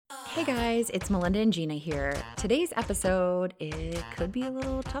Hey guys, it's Melinda and Gina here. Today's episode, it could be a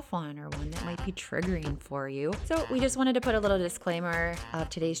little tough one or one that might be triggering for you. So we just wanted to put a little disclaimer of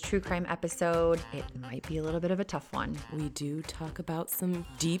today's true crime episode. It might be a little bit of a tough one. We do talk about some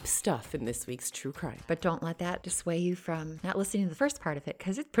deep stuff in this week's true crime. But don't let that dissuade you from not listening to the first part of it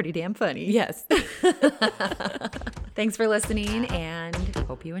because it's pretty damn funny. Yes. Thanks for listening and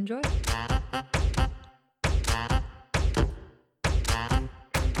hope you enjoy.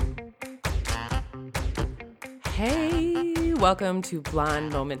 Hey, welcome to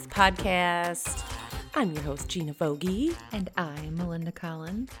Blonde Moments Podcast. I'm your host, Gina Vogie. And I'm Melinda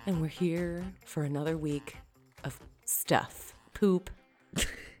Collins. And we're here for another week of stuff. Poop.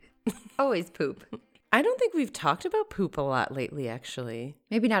 Always poop. I don't think we've talked about poop a lot lately, actually.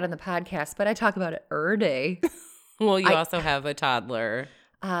 Maybe not on the podcast, but I talk about it day. Well, you also have a toddler.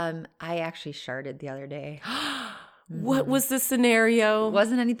 I actually sharted the other day. What was the scenario? It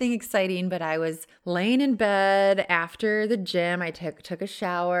wasn't anything exciting, but I was laying in bed after the gym. I took a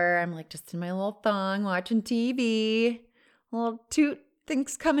shower. I'm like just in my little thong watching TV. A little toot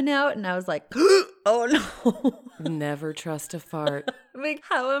things coming out, and I was like, oh no. Never trust a fart. Like,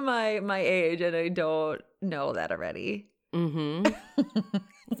 how am I my age and I don't know that already? Mm-hmm.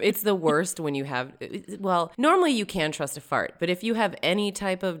 It's the worst when you have, well, normally you can trust a fart, but if you have any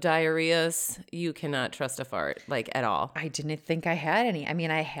type of diarrhea, you cannot trust a fart, like at all. I didn't think I had any. I mean,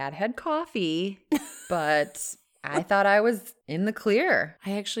 I had coffee, but I thought I was in the clear.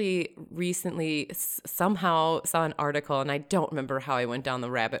 I actually recently somehow saw an article, and I don't remember how I went down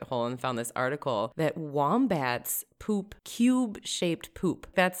the rabbit hole and found this article, that wombats poop cube-shaped poop.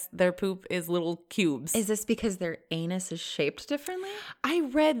 Their poop is little cubes. Is this because their anus is shaped differently? I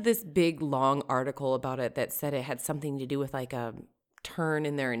read this big, long article about it that said it had something to do with like a turn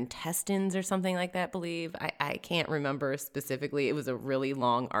in their intestines or something like that, believe. I can't remember specifically. It was a really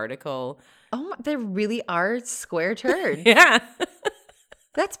long article. Oh, there really are square turds. Yeah.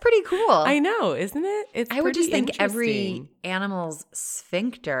 That's pretty cool. I know, isn't it? I would just think every animal's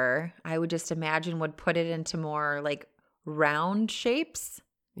sphincter, I would just imagine, would put it into more like round shapes.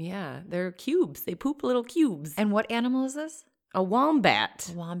 Yeah, they're cubes. They poop little cubes. And what animal is this? A wombat.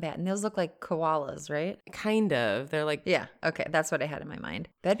 A wombat. And those look like koalas, right? Kind of. They're like... Yeah, okay. That's what I had in my mind.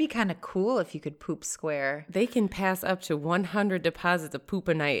 That'd be kind of cool if you could poop square. They can pass up to 100 deposits of poop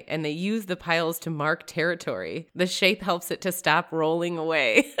a night, and they use the piles to mark territory. The shape helps it to stop rolling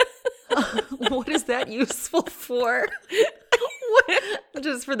away. What is that useful for?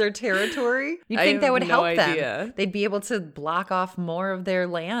 Just for their territory? You'd think that would help them. They'd be able to block off more of their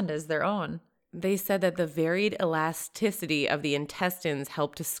land as their own. They said that the varied elasticity of the intestines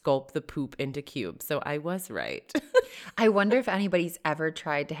helped to sculpt the poop into cubes. So I was right. I wonder if anybody's ever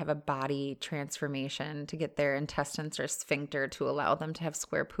tried to have a body transformation to get their intestines or sphincter to allow them to have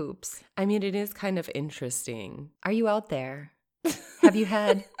square poops. I mean, it is kind of interesting. Are you out there? Have you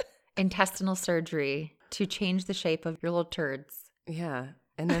had intestinal surgery to change the shape of your little turds? Yeah.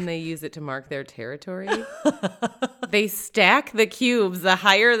 And then they use it to mark their territory. They stack the cubes. The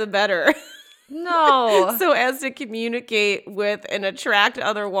higher, the better. No. So as to communicate with and attract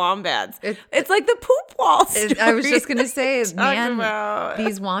other wombats. It's like the poop wall story. I was just going to say, man,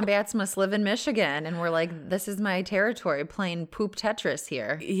 these wombats must live in Michigan. And we're like, this is my territory, playing poop Tetris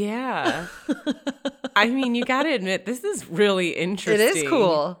here. Yeah. I mean, you got to admit, this is really interesting. It is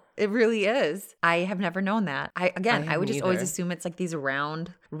cool. It really is. I have never known that. I would just always assume it's like these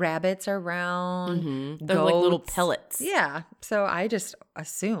round rabbits are round. Mm-hmm. They're like little pellets. Yeah. So I just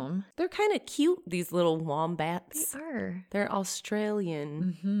assume. They're kind of cute, these little wombats. They are. They're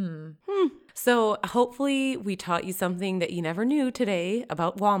Australian. Mm-hmm. So hopefully we taught you something that you never knew today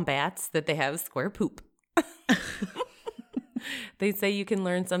about wombats, that they have square poop. They say you can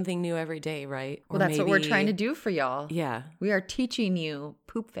learn something new every day, right? Well, that's what we're trying to do for y'all. Yeah. We are teaching you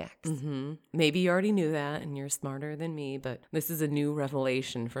poop facts. Mm-hmm. Maybe you already knew that and you're smarter than me, but this is a new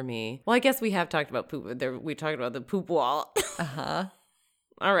revelation for me. Well, I guess we have talked about poop. We talked about the poop wall. Uh-huh.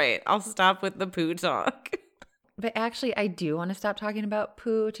 All right. I'll stop with the poo talk. But actually, I do want to stop talking about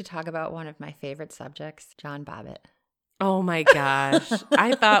poo to talk about one of my favorite subjects, John Bobbitt. Oh my gosh.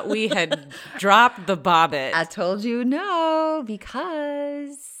 I thought we had dropped the Bobbitt. I told you no,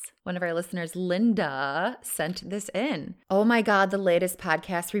 because one of our listeners, Linda, sent this in. Oh my God, the latest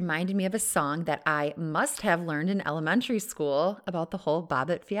podcast reminded me of a song that I must have learned in elementary school about the whole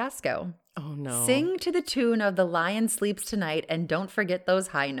Bobbitt fiasco. Oh no. Sing to the tune of The Lion Sleeps Tonight and don't forget those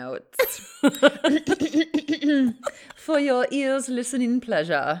high notes. For your ears listening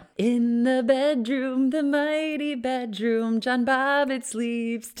pleasure. In the bedroom, the mighty bedroom, John Bobbitt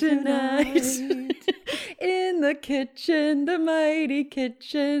sleeps tonight. In the kitchen, the mighty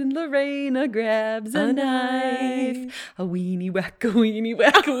kitchen, Lorena grabs a knife. A weenie whack, a weenie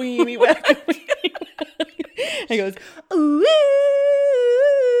whack, a weenie whack, a weenie whack. And goes, ooh,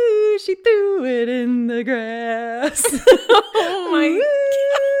 she threw it in the grass. Oh my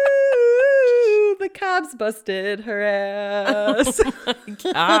Ooh, the cops busted her ass. Oh my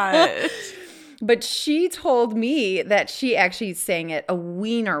gosh. But she told me that she actually sang it a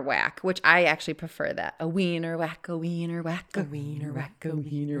wiener whack, which I actually prefer that. A wiener whack, a wiener whack, a wiener whack, a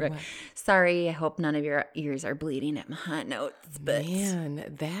wiener whack. Sorry, I hope none of your ears are bleeding at my high notes. But Man,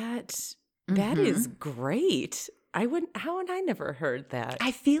 that is great. How had I never heard that?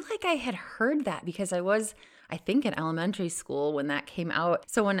 I feel like I had heard that because I think in elementary school when that came out.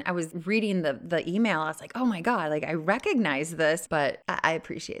 So when I was reading the email, I was like, oh my God, like I recognize this, but I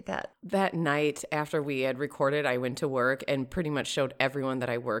appreciate that. That night after we had recorded, I went to work and pretty much showed everyone that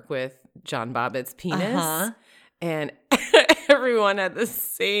I work with John Bobbitt's penis. Uh-huh. And everyone had the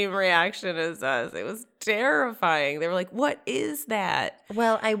same reaction as us. It was terrifying. They were like, what is that?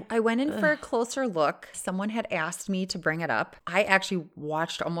 Well, I went in for a closer look. Someone had asked me to bring it up. I actually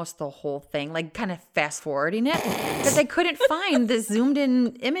watched almost the whole thing, like kind of fast forwarding it, because I couldn't find the zoomed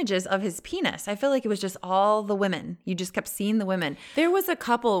in images of his penis. I feel like it was just all the women. You just kept seeing the women. There was a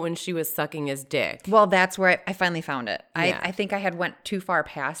couple when she was sucking his dick. Well, that's where I finally found it. Yeah. I think I had went too far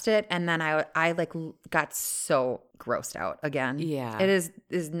past it, and then I like got so grossed out again. Yeah. It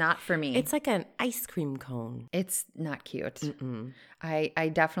is not for me. It's like an ice cream cone. It's not cute.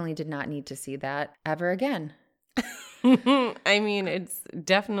 I definitely did not need to see that ever again. I mean, it's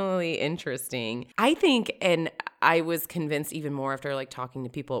definitely interesting. I think, and I was convinced even more after like talking to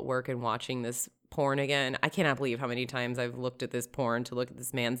people at work and watching this porn again. I cannot believe how many times I've looked at this porn to look at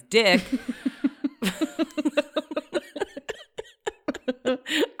this man's dick.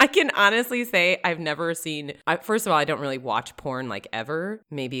 I can honestly say I've never seen, first of all, I don't really watch porn like ever,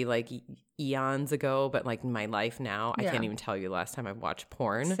 maybe like eons ago, but like in my life now, I can't even tell you the last time I watched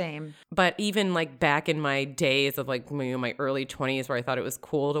porn. Same. But even like back in my days of like my early 20s where I thought it was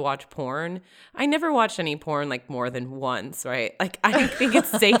cool to watch porn, I never watched any porn like more than once, right? Like I think it's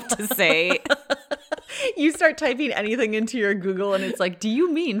safe to say. You start typing anything into your Google and it's like, do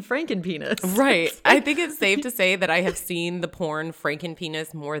you mean Frankenpenis? Right. I think it's safe to say that I have seen the porn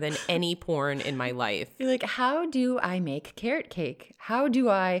Frankenpenis more than any porn in my life. You're like, how do I make carrot cake? How do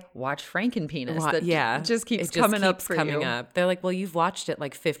I watch Frankenpenis? That just keeps coming up for you. They're like, well, you've watched it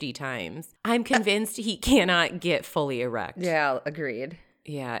like 50 times. I'm convinced he cannot get fully erect. Yeah, agreed.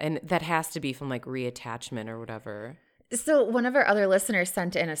 Yeah, and that has to be from like reattachment or whatever. So one of our other listeners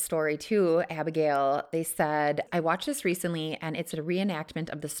sent in a story too, Abigail. They said, I watched this recently and it's a reenactment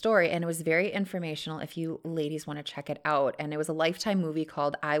of the story and it was very informational if you ladies want to check it out. And it was a Lifetime movie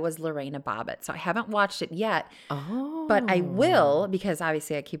called I Was Lorena Bobbitt. So I haven't watched it yet, but I will because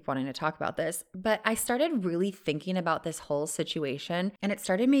obviously I keep wanting to talk about this. But I started really thinking about this whole situation and it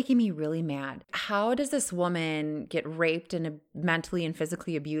started making me really mad. How does this woman get raped and mentally and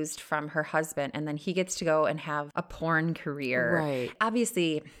physically abused from her husband and then he gets to go and have a porn career? Right.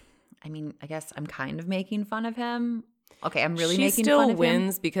 Obviously, I mean, I guess I'm kind of making fun of him. Okay, I'm really she making still fun of him.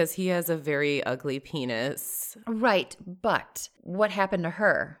 wins because he has a very ugly penis. Right, but what happened to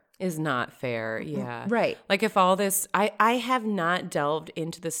her? Is not fair. Yeah. Right. Like if all this, I have not delved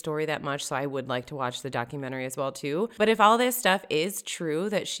into the story that much, so I would like to watch the documentary as well too. But if all this stuff is true,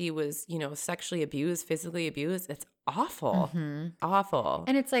 that she was, sexually abused, physically abused, it's awful. Awful.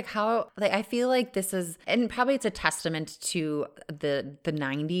 And it's like how, like, I feel like this is, and probably it's a testament to the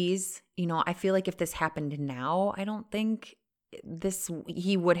 90s. I feel like if this happened now, I don't think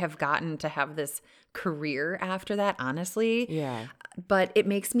he would have gotten to have this career after that, honestly. Yeah. But it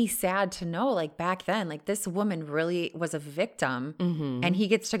makes me sad to know, like, back then, like, this woman really was a victim and he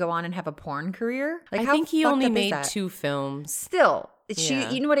gets to go on and have a porn career. Like, I think he only made 2 films. Still.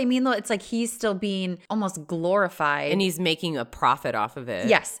 Yeah. You know what I mean, though? It's like he's still being almost glorified. And he's making a profit off of it.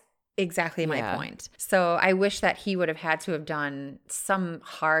 Yes. Exactly my point. So I wish that he would have had to have done some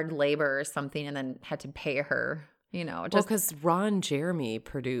hard labor or something and then had to pay her. Just because Ron Jeremy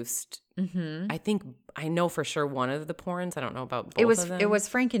produced, I know for sure one of the porns. I don't know about both of them. It was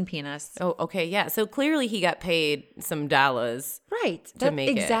Frankenpenis. Oh, okay, yeah. So clearly he got paid some dollars, right? That's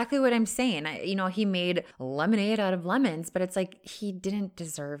exactly what I'm saying. He made lemonade out of lemons, but it's like he didn't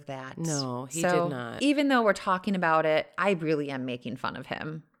deserve that. No, he did not. Even though we're talking about it, I really am making fun of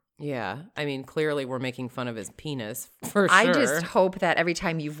him. Yeah. I mean, clearly we're making fun of his penis for sure. I just hope that every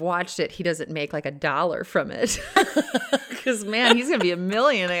time you've watched it, he doesn't make like $1 from it. Because, man, he's going to be a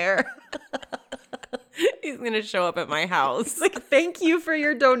millionaire. He's going to show up at my house. Like, thank you for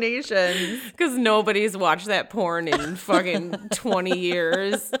your donations. Because nobody's watched that porn in fucking 20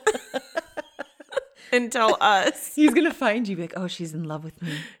 years. Until us. He's going to find you, be like, oh, she's in love with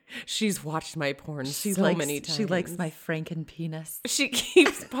me. She's watched my porn many times. She likes my Franken penis. She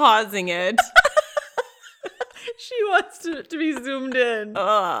keeps pausing it. She wants to be zoomed in.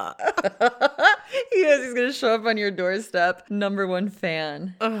 Ugh. He's going to show up on your doorstep. #1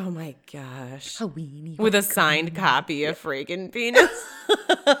 fan. Oh my gosh. A weenie. With a signed copy of Franken penis.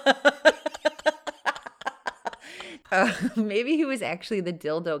 Maybe he was actually the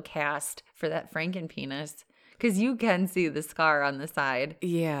dildo cast for that Franken penis. Because you can see the scar on the side.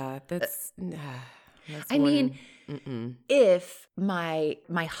 Yeah, that's I mean, if my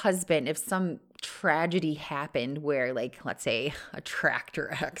husband, if some tragedy happened where, like, let's say a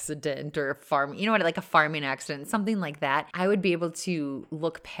tractor accident or a farming accident, something like that, I would be able to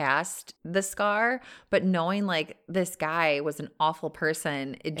look past the scar. But knowing like this guy was an awful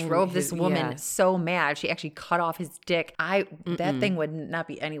person, it drove this woman so mad. She actually cut off his dick. That thing would not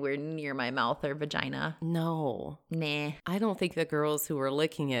be anywhere near my mouth or vagina. No. Nah. I don't think the girls who were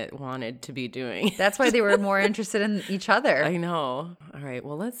licking it wanted to be doing. That's why they were more interested in each other. I know. All right,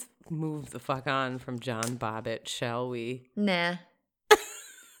 well, let's move the fuck on from John Bobbitt, shall we? Nah.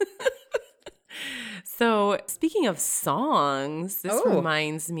 So, speaking of songs, this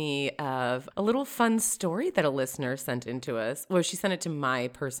reminds me of a little fun story that a listener sent in to us. Well, she sent it to my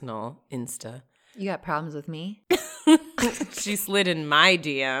personal Insta. You got problems with me? She slid in my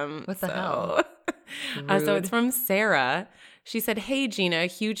DM. What the hell? So it's from Sarah. She said, "Hey, Gina,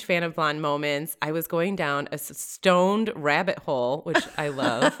 huge fan of Blonde Moments. I was going down a stoned rabbit hole, which I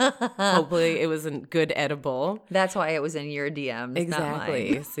love. Hopefully it was a good edible." That's why it was in your DMs.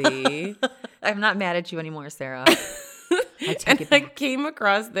 Exactly. Not See? I'm not mad at you anymore, Sarah. I came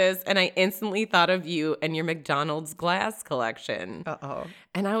across this and I instantly thought of you and your McDonald's glass collection. Uh-oh.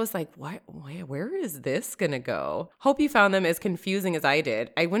 And I was like, what? Where is this going to go? Hope you found them as confusing as I did.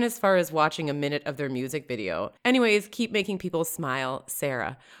 I went as far as watching a minute of their music video. Anyways, keep making people smile,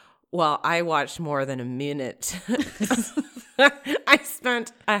 Sarah. Well, I watched more than a minute. I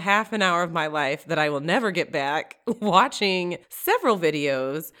spent a half an hour of my life that I will never get back watching several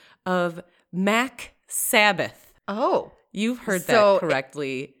videos of Mac Sabbath. Oh. You've heard that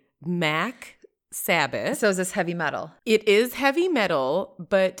correctly. Mac Sabbath. So is this heavy metal? It is heavy metal,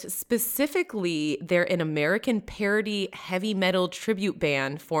 but specifically, they're an American parody heavy metal tribute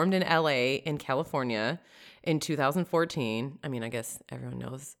band formed in LA in California in 2014. I mean, I guess everyone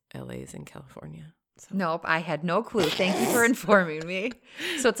knows LA is in California. So. Nope, I had no clue. Thank you for informing me.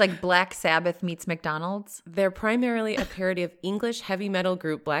 So it's like Black Sabbath meets McDonald's? They're primarily a parody of English heavy metal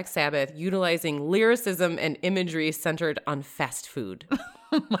group Black Sabbath, utilizing lyricism and imagery centered on fast food.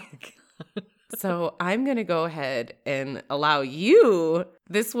 Oh my God. So I'm going to go ahead and allow you.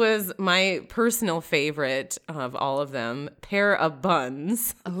 This was my personal favorite of all of them, Pair of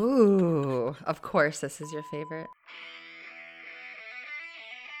Buns. Ooh, of course this is your favorite.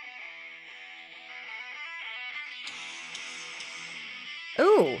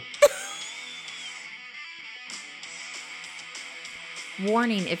 Ooh.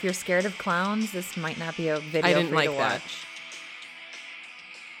 Warning, if you're scared of clowns, this might not be a video I didn't for you like to that. watch.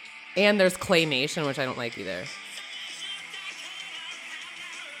 And there's claymation, which I don't like either.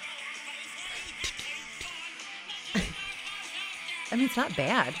 I mean, it's not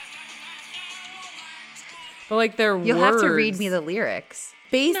bad. But like their words. You'll have to read me the lyrics.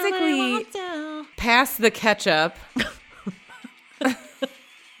 Basically, pass the ketchup.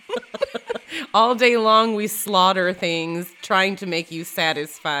 All day long we slaughter things, trying to make you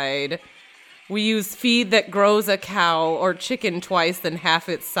satisfied. We use feed that grows a cow or chicken twice than half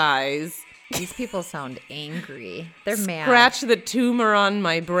its size. These people sound angry. They're mad. Scratch the tumor on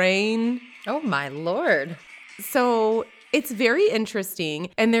my brain. Oh my Lord. So it's very interesting.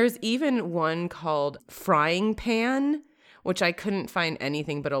 And there's even one called Frying Pan, which I couldn't find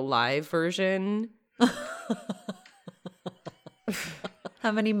anything but a live version.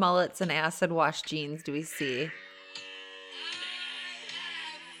 How many mullets and acid wash jeans do we see?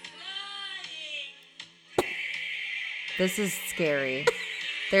 This is scary.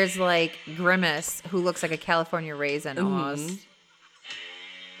 There's like Grimace, who looks like a California raisin almost.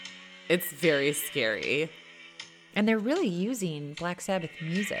 It's very scary. And they're really using Black Sabbath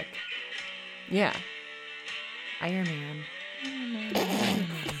music. Yeah. Iron Man.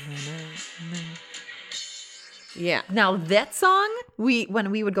 Yeah. Now that song,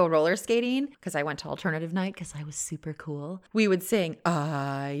 when we would go roller skating, because I went to alternative night because I was super cool, we would sing,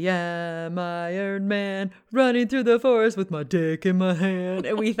 I am Iron Man, running through the forest with my dick in my hand.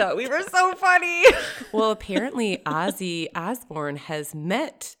 And we thought we were so funny. Well, apparently Ozzy Osbourne has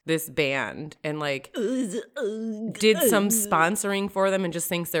met this band and like did some sponsoring for them and just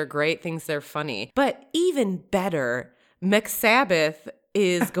thinks they're great, thinks they're funny. But even better, McSabbath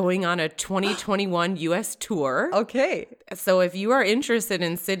is going on a 2021 U.S. tour. Okay. So if you are interested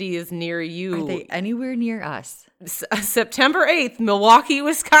in cities near you, Are they anywhere near us? September 8th, Milwaukee,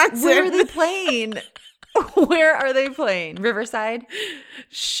 Wisconsin. Where are they playing? Where are they playing? Riverside?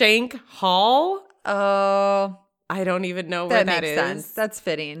 Shank Hall? Oh, I don't even know where that that makes is. sense. That's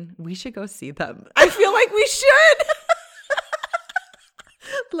fitting. We should go see them. I feel like we should.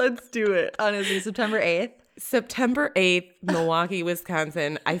 Let's do it. Honestly, September 8th. September 8th, Milwaukee,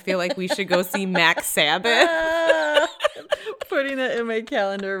 Wisconsin. I feel like we should go see Mac Sabbath. Putting it in my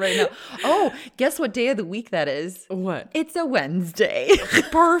calendar right now. Oh, guess what day of the week that is? What? It's a Wednesday.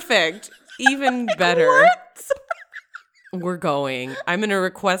 Perfect. Even better. What? We're going. I'm going to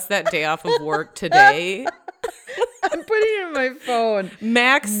request that day off of work today. I'm putting it in my phone.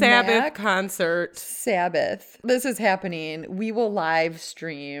 Mac Sabbath Mac concert. Sabbath. This is happening. We will live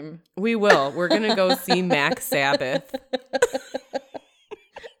stream. We will. We're going to go see Mac Sabbath.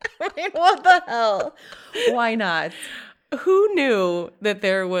 I mean, what the hell? Why not? Who knew that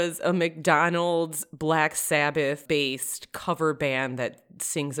there was a McDonald's Black Sabbath based cover band that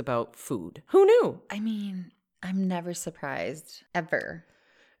sings about food? Who knew? I mean, I'm never surprised. Ever.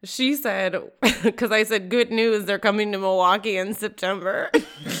 She said, because I said, good news, they're coming to Milwaukee in September.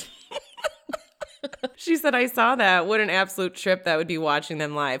 She said, I saw that. What an absolute trip that would be watching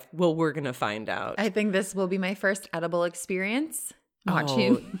them live. Well, we're going to find out. I think this will be my first edible experience.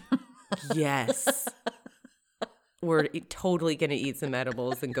 Watching. Yes. We're totally going to eat some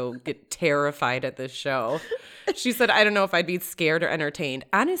edibles and go get terrified at this show. She said, I don't know if I'd be scared or entertained.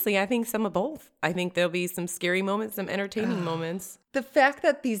 Honestly, I think some of both. I think there'll be some scary moments, some entertaining moments. The fact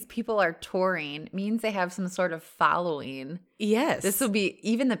that these people are touring means they have some sort of following. Yes. This will be,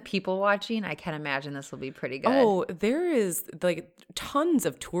 even the people watching, I can imagine this will be pretty good. Oh, there is like tons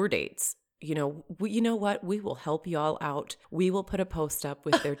of tour dates. You know what? We will help y'all out. We will put a post up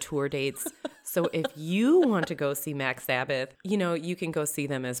with their tour dates. So if you want to go see Mac Sabbath, you can go see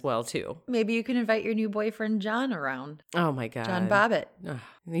them as well, too. Maybe you can invite your new boyfriend, John, around. Oh, my God. John Bobbitt. Ugh,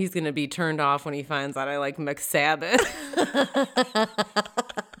 he's going to be turned off when he finds out I like Mac Sabbath.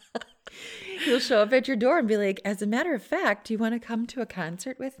 He'll show up at your door and be like, as a matter of fact, do you want to come to a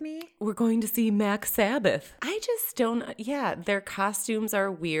concert with me? We're going to see Mac Sabbath. I just don't, their costumes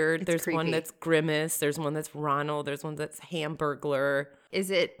are weird. There's creepy. one that's Grimace. There's one that's Ronald. There's one that's Hamburglar.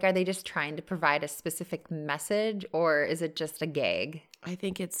 Are they just trying to provide a specific message, or is it just a gag? I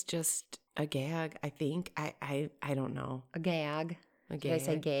think it's just a gag. I think. I don't know. A gag. A Did I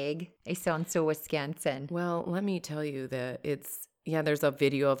say gag. gag? I sound so Wisconsin. Well, let me tell you that there's a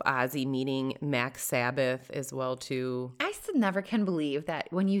video of Ozzy meeting Mac Sabbath as well, too. I still never can believe that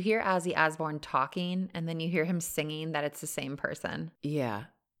when you hear Ozzy Osbourne talking and then you hear him singing, that it's the same person. Yeah,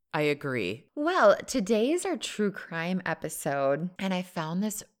 I agree. Well, today is our true crime episode, and I found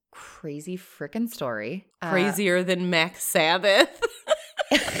this crazy freaking story. Crazier than Mac Sabbath.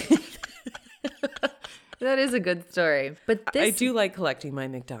 That is a good story. But this I do like collecting my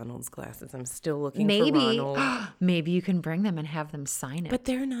McDonald's glasses. I'm still looking for Ronald. Maybe you can bring them and have them sign it. But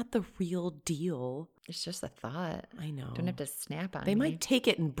they're not the real deal. It's just a thought. I know. Don't have to snap on They me. might take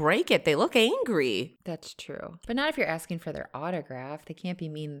it and break it. They look angry. That's true. But not if you're asking for their autograph. They can't be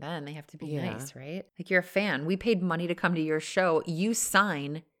mean then. They have to be Yeah. nice, right? Like, you're a fan. We paid money to come to your show. You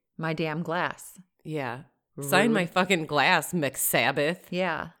sign my damn glass. Yeah. Sign Rude. my fucking glass, McSabbath.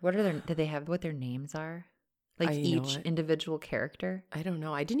 Yeah. What are do they have what their names are? Like I know each it. individual character? I don't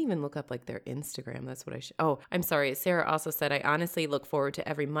know. I didn't even look up like their Instagram. That's what I should. Oh, I'm sorry. Sarah also said, I honestly look forward to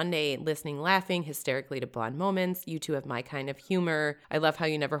every Monday listening, laughing hysterically to blonde moments. You two have my kind of humor. I love how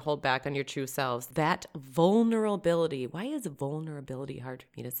you never hold back on your true selves. That vulnerability. Why is vulnerability hard for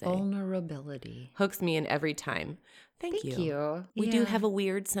me to say? Vulnerability. Hooks me in every time. Thank you. We do Yeah. have a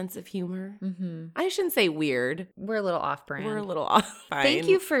weird sense of humor. Mm-hmm. I shouldn't say weird. We're a little off brand. We're a little off. Thank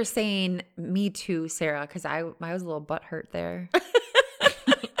you for saying me too, Sarah, because I was a little butthurt there.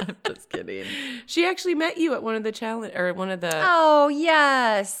 I'm just kidding. She actually met you at one of the challenge or one of the. Oh,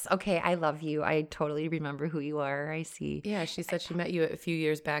 yes. Okay, I love you. I totally remember who you are. I see. Yeah, she said she met you a few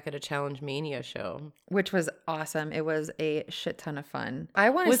years back at a Challenge Mania show. Which was awesome. It was a shit ton of fun.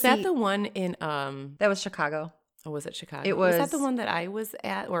 I want to see. Was that the one in That was Chicago. Oh, was it Chicago? It Was that was- the one that I was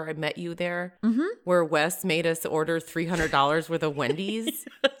at where I met you there? Mm-hmm. Where Wes made us order $300 worth of Wendy's?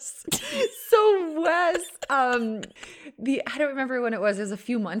 So Wes, I don't remember when it was a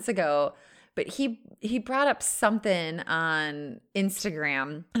few months ago, but he brought up something on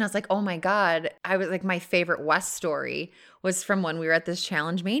Instagram, and I was like, oh my God. I was like, my favorite Wes story was from when we were at this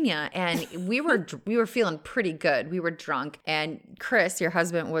Challenge Mania, and we were feeling pretty good. We were drunk, and Chris, your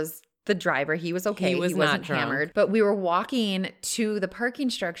husband, was the driver. He was okay. He was not wasn't drunk. hammered. But we were walking to the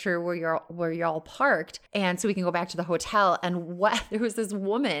parking structure where y'all parked, and so we can go back to the hotel. And there was this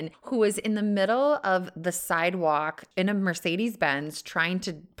woman who was in the middle of the sidewalk in a Mercedes Benz trying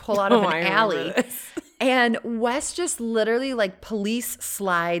to pull out of Oh, an I remember alley. this. And Wes just literally like police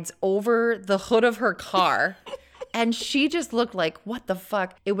slides over the hood of her car. And she just looked like, what the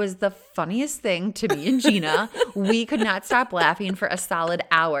fuck? It was the funniest thing to me and Gina. We could not stop laughing for a solid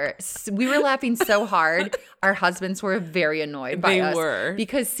hour. We were laughing so hard. Our husbands were very annoyed by us. They were.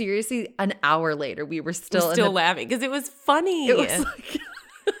 Because seriously, an hour later, we were still, Laughing because it was funny. It was like,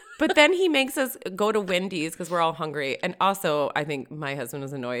 But then he makes us go to Wendy's because we're all hungry. And also, I think my husband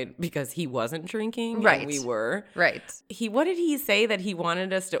was annoyed because he wasn't drinking. Right. And we were. right. What did he say that he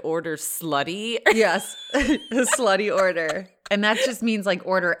wanted us to order slutty? Yes. A slutty order. And that just means like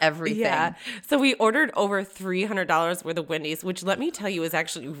order everything. Yeah. So we ordered over $300 worth of Wendy's, which let me tell you is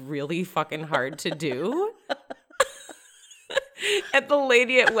actually really fucking hard to do. And the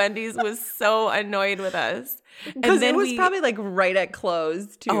lady at Wendy's was so annoyed with us. Because it was probably like right at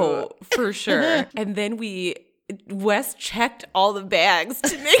close too. Oh, for sure. And then Wes checked all the bags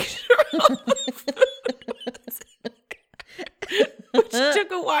to make sure all the food was which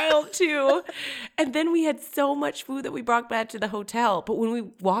took a while too. And then we had so much food that we brought back to the hotel. But when we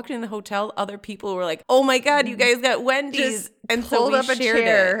walked in the hotel, other people were like, "Oh my God, you guys got Wendy's!" Just and so pulled we up a shared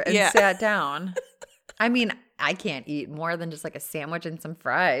chair it. and sat down. I mean, I can't eat more than just like a sandwich and some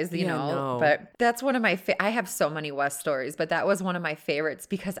fries, you Yeah, know. no. But that's one of my I have so many West stories, but that was one of my favorites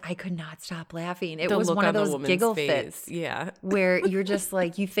because I could not stop laughing. It The was look one of on the those woman's giggle face. fits Yeah. where you're just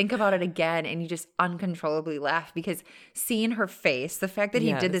like, you think about it again and you just uncontrollably laugh because seeing her face, the fact that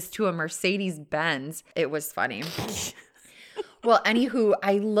he did this Yes. to a Mercedes Benz, it was funny. Well, anywho,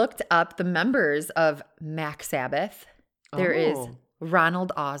 I looked up the members of Mac Sabbath. There is Oh.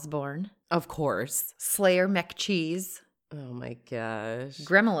 Ronald Osborne, Of course. Slayer McCheese, Oh my gosh.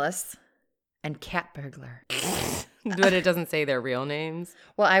 Grimulus, and Cat Burglar. But it doesn't say their real names.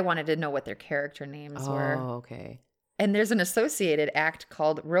 Well, I wanted to know what their character names were. Oh, okay. And there's an associated act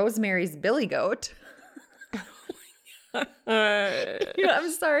called Rosemary's Billy Goat.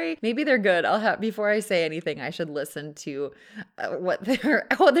 I'm sorry. Maybe they're good. Before I say anything, I should listen to what they're.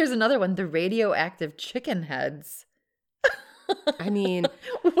 Oh, there's another one. The Radioactive Chicken Heads. I mean,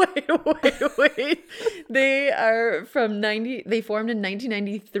 Wait. They are they formed in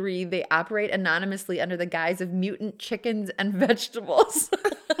 1993. They operate anonymously under the guise of Mutant Chickens and Vegetables.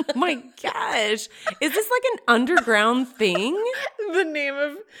 oh my gosh. Is this like an underground thing? The name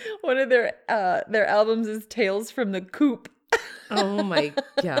of one of their albums is Tales from the Coop. Oh my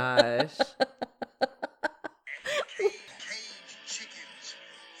gosh. Caged chickens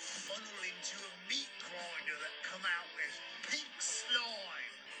funnel into a meat grinder that come out as pink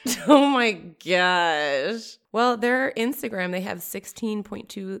slime. Oh my gosh. Well, their Instagram, they have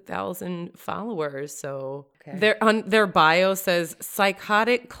 16.2 thousand followers. So their bio says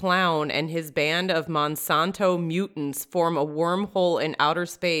psychotic clown and his band of Monsanto mutants form a wormhole in outer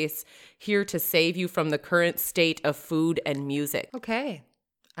space here to save you from the current state of food and music. Okay.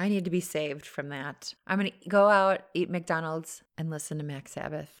 I need to be saved from that. I'm going to go out, eat McDonald's, and listen to Mac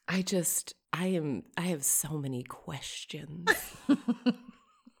Sabbath. I have so many questions.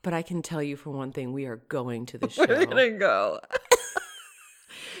 But I can tell you for one thing, we are going to the show. We're going to go.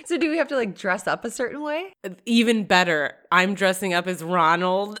 So do we have to like dress up a certain way? Even better, I'm dressing up as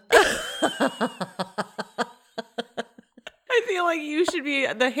Ronald. I feel like you should be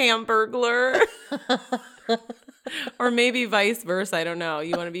the Hamburglar. Or maybe vice versa. I don't know.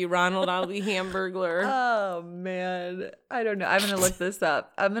 You want to be Ronald, I'll be Hamburglar. Oh man. I don't know. I'm going to look this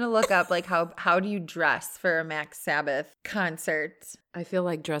up. I'm going to look up like how do you dress for a Mac Sabbath concert? I feel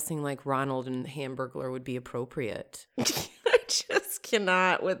like dressing like Ronald and Hamburglar would be appropriate. I just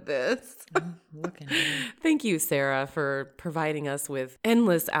cannot with this. Looking. Thank you, Sarah, for providing us with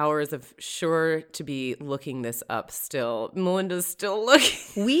endless hours of sure to be looking this up still. Melinda's still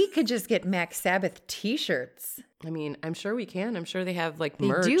looking. We could just get Mac Sabbath t-shirts. I mean, I'm sure we can. I'm sure they have like They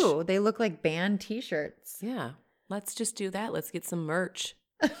merch. do. They look like band t-shirts. Yeah. Let's just do that. Let's get some merch.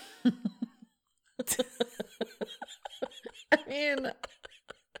 I mean,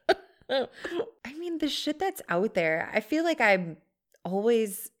 I mean, the shit that's out there, I feel like I'm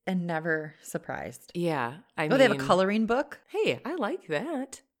always and never surprised. Yeah. I They have a coloring book? Hey, I like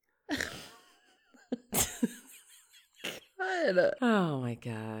that. God. Oh my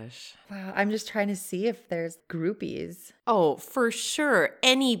gosh. Wow, I'm just trying to see if there's groupies. Oh, for sure.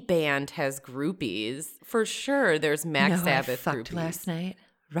 Any band has groupies. For sure, there's Max You know who I Sabbath fucked groupies. last night?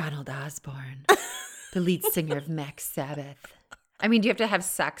 Ronald Osborne, the lead singer of Max Sabbath. I mean, do you have to have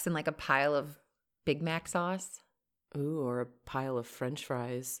sex in like a pile of Big Mac sauce? Ooh, or a pile of French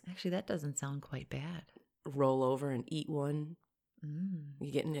fries. Actually, that doesn't sound quite bad. Roll over and eat one. Mm.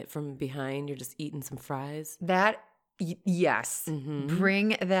 You're getting it from behind. You're just eating some fries. Yes. Mhm.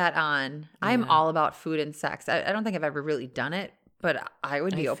 Bring that on. I'm Yeah. all about food and sex. I don't think I've ever really done it, but I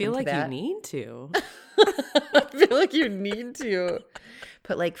would be I open feel to like that. you need to. I feel like you need to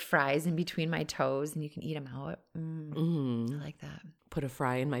put like fries in between my toes and you can eat them out. I like that. Put a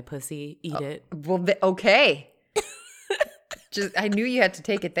fry in my pussy. Eat it. Well, okay. Just I knew you had to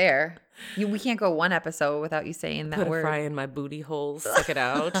take it there. We can't go one episode without you saying that Put word. a fry in my booty hole. Suck it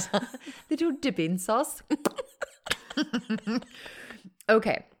out. They do dipping sauce.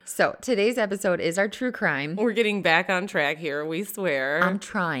 Okay, so today's episode is our true crime. We're getting back on track here. We swear. I'm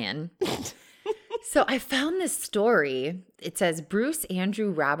trying. So I found this story. It says Bruce Andrew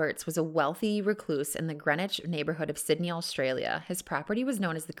Roberts was a wealthy recluse in the Greenwich neighborhood of Sydney, Australia. His property was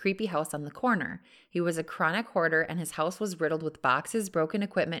known as the Creepy House on the Corner. He was a chronic hoarder, and his house was riddled with boxes, broken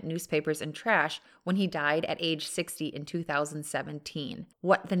equipment, newspapers, and trash when he died at age 60 in 2017.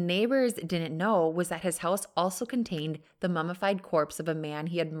 What the neighbors didn't know was that his house also contained the mummified corpse of a man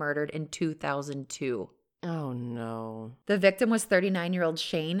he had murdered in 2002. Oh, no. The victim was 39-year-old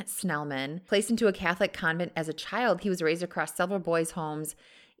Shane Snellman. Placed into a Catholic convent as a child, he was raised across several boys' homes.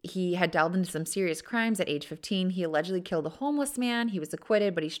 He had delved into some serious crimes at age 15. He allegedly killed a homeless man. He was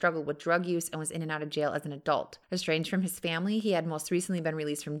acquitted, but he struggled with drug use and was in and out of jail as an adult. Estranged from his family, he had most recently been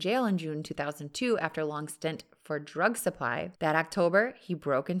released from jail in June 2002 after a long stint for drug supply. That October, he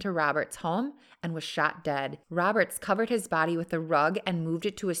broke into Roberts' home and was shot dead. Roberts covered his body with a rug and moved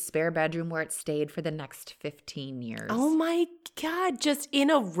it to a spare bedroom where it stayed for the next 15 years. Oh my God. Just in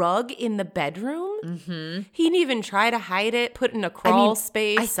a rug in the bedroom? Mm-hmm. He didn't even try to hide it, put in a crawl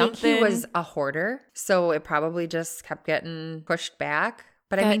space, I something. think he was a hoarder, so it probably just kept getting pushed back.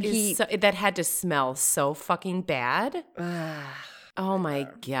 But I mean, that had to smell so fucking bad. Oh my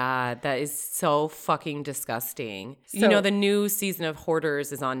God. That is so fucking disgusting. You know, the new season of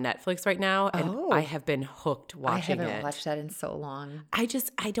Hoarders is on Netflix right now, and I have been hooked watching I haven't it. watched that in so long. I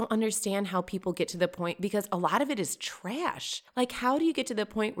don't understand how people get to the point, because a lot of it is trash. Like, how do you get to the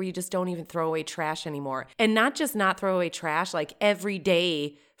point where you just don't even throw away trash anymore? And not just not throw away trash, like every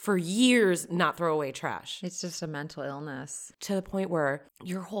day for years, not throw away trash. It's just a mental illness. To the point where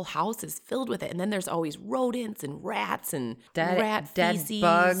your whole house is filled with it. And then there's always rodents and rats and Dead feces.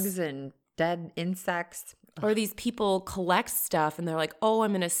 bugs and dead insects. Or these people collect stuff and they're like, oh,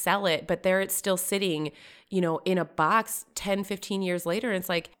 I'm going to sell it. But there it's still sitting, you know, in a box 10, 15 years later. And it's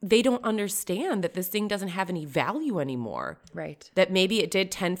like, they don't understand that this thing doesn't have any value anymore. Right. That maybe it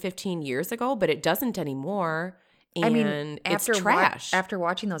did 10, 15 years ago, but it doesn't anymore. And I mean, it's trash. After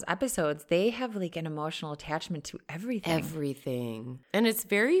watching those episodes, they have like an emotional attachment to everything. Everything. And it's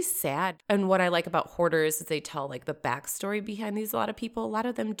very sad. And what I like about Hoarders is they tell like the backstory behind these. A lot of people, a lot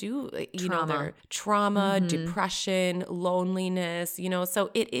of them do, you know, their trauma, depression, loneliness, you know, so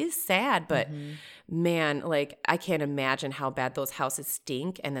it is sad, but man, like I can't imagine how bad those houses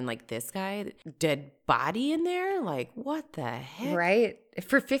stink. And then like this guy, dead body in there, like what the heck? Right?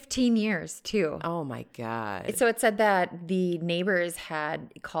 For 15 years too. Oh my God. So it said that the neighbors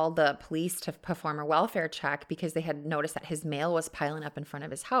had called the police to perform a welfare check because they had noticed that his mail was piling up in front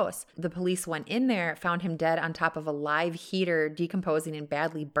of his house. The police went in there, found him dead on top of a live heater, decomposing and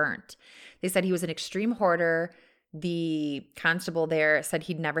badly burnt. They said he was an extreme hoarder. The constable there said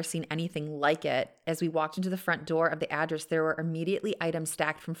he'd never seen anything like it. As we walked into the front door of the address, there were immediately items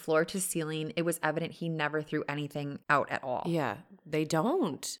stacked from floor to ceiling. It was evident he never threw anything out at all. Yeah, they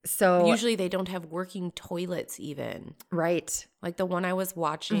don't. So usually they don't have working toilets even. Right. Like the one I was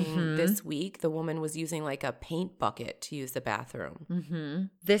watching this week, the woman was using like a paint bucket to use the bathroom.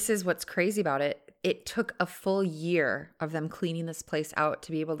 This is what's crazy about it. It took a full year of them cleaning this place out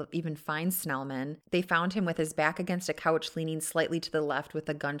to be able to even find Snellman. They found him with his back against a couch, leaning slightly to the left with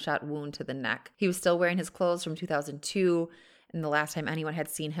a gunshot wound to the neck. He was still wearing his clothes from 2002 and the last time anyone had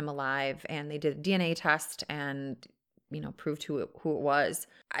seen him alive. And they did a DNA test and, you know, proved who it was.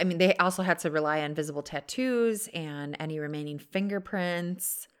 I mean, they also had to rely on visible tattoos and any remaining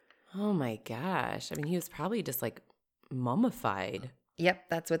fingerprints. Oh my gosh. I mean, he was probably just like mummified. Yep,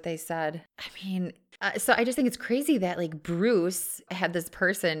 that's what they said. I mean, so I just think it's crazy that like Bruce had this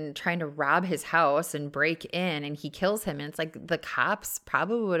person trying to rob his house and break in and he kills him. And it's like the cops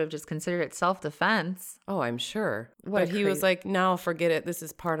probably would have just considered it self-defense. Oh, I'm sure. What a But he was crazy- like, no, forget it. This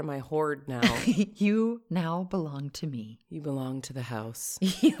is part of my hoard now. You now belong to me. You belong to the house.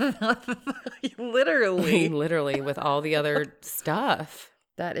 Literally. Literally, with all the other stuff.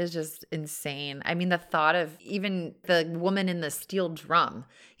 That is just insane. I mean, the thought of even the woman in the steel drum,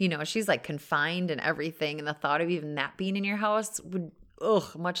 you know, she's like confined and everything. And the thought of even that being in your house would,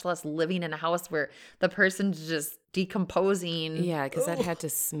 much less living in a house where the person's just decomposing. Yeah, because that had to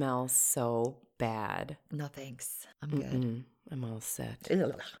smell so bad. No, thanks. I'm good. I'm all set.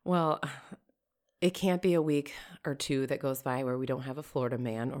 Ugh. Well, it can't be a week or two that goes by where we don't have a Florida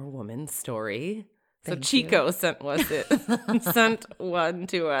man or woman story. So Thank Chico sent one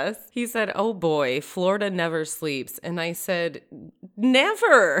to us. He said, "Oh boy, Florida never sleeps." And I said,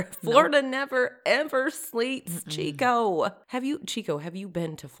 "Never. Florida never ever sleeps." Chico, have you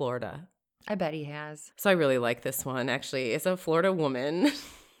been to Florida? I bet he has. So I really like this one. Actually, it's a Florida woman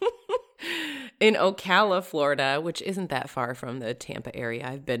in Ocala, Florida, which isn't that far from the Tampa area.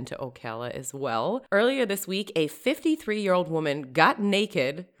 I've been to Ocala as well. Earlier this week, a 53-year-old woman got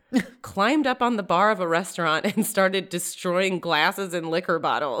naked, climbed up on the bar of a restaurant, and started destroying glasses and liquor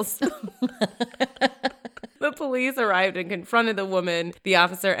bottles. The police arrived and confronted the woman. The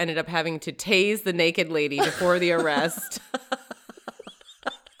officer ended up having to tase the naked lady before the arrest.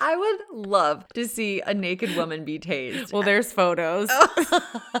 I would love to see a naked woman be tased. Well, there's photos.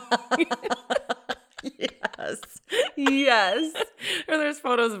 Yes. Or there's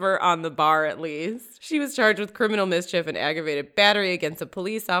photos of her on the bar, at least. She was charged with criminal mischief and aggravated battery against a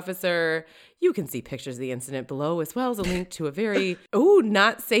police officer. You can see pictures of the incident below, as well as a link to a very,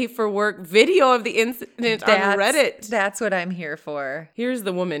 not safe for work video of the incident on Reddit. That's what I'm here for. Here's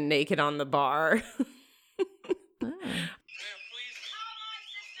the woman naked on the bar.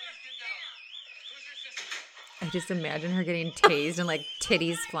 I just imagine her getting tased and like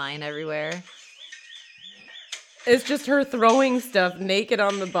titties flying everywhere. It's just her throwing stuff naked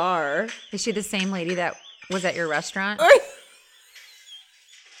on the bar. Is she the same lady that was at your restaurant?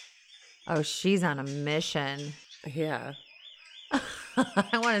 Oh, she's on a mission. Yeah.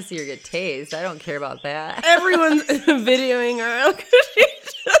 I want to see her get tased. I don't care about that. Everyone's videoing her because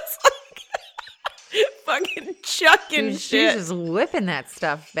she's just like fucking chucking Dude, shit. she's just whipping that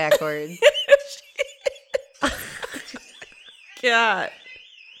stuff backwards. God.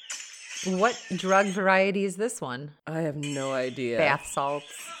 What drug variety is this one? I have no idea. Bath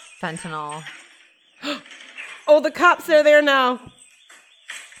salts, fentanyl. Oh, the cops are there now.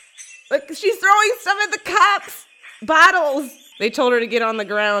 Look, she's throwing stuff at the cops. Bottles. They told her to get on the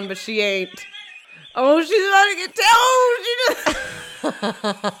ground, but she ain't. Oh, she's about to get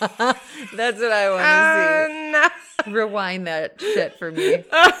That's what I want to see. no. Rewind that shit for me.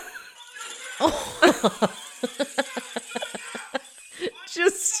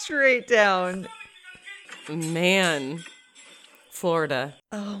 Just straight down. Man. Florida.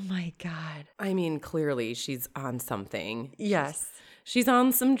 Oh my God. I mean, clearly she's on something. Yes. She's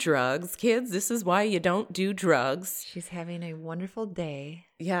on some drugs. Kids, this is why you don't do drugs. She's having a wonderful day.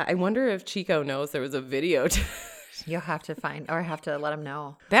 Yeah, I wonder if Chico knows there was a video. You'll have to find or have to let him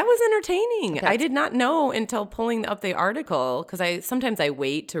know. That was entertaining. I did not know until pulling up the article because sometimes I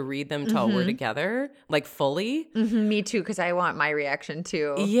wait to read them till we're together, like fully. Me too, because I want my reaction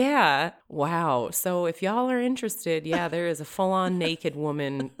too. Yeah. Wow. So if y'all are interested, there is a full-on naked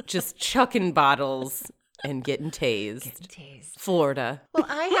woman just chucking bottles and getting tased. Florida. Well,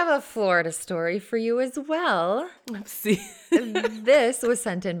 I have a Florida story for you as well. See. This was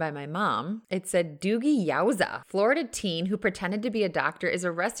sent in by my mom. It said, Doogie Yowza, Florida teen who pretended to be a doctor is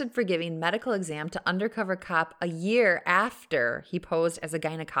arrested for giving medical exam to undercover cop a year after he posed as a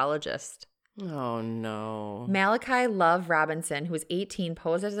gynecologist. Oh, no. Malachi Love Robinson, who was 18,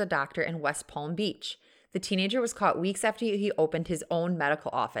 posed as a doctor in West Palm Beach. The teenager was caught weeks after he opened his own medical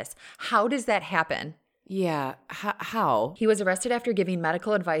office. How does that happen? Yeah. How? He was arrested after giving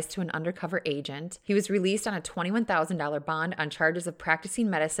medical advice to an undercover agent. He was released on a $21,000 bond on charges of practicing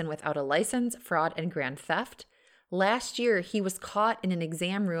medicine without a license, fraud, and grand theft. Last year, he was caught in an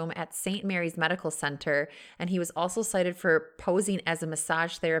exam room at St. Mary's Medical Center, and he was also cited for posing as a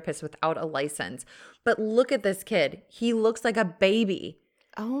massage therapist without a license. But look at this kid. He looks like a baby.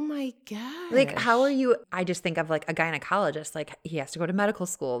 Oh my God. Like, how are you? I just think of like a gynecologist. Like, he has to go to medical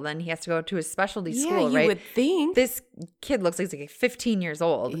school, then he has to go to his specialty school, you right? would think. This kid looks like he's like 15 years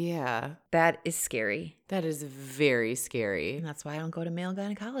old. Yeah. That is scary. That is very scary. And that's why I don't go to male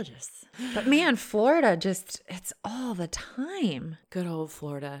gynecologists. But man, Florida just, it's all the time. Good old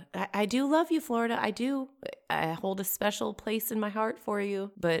Florida. I do love you, Florida. I do. I hold a special place in my heart for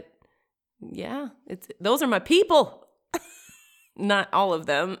you. But yeah, those are my people. Not all of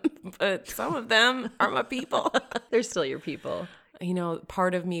them, but some of them are my people. They're still your people. You know,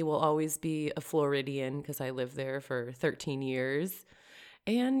 part of me will always be a Floridian because I lived there for 13 years.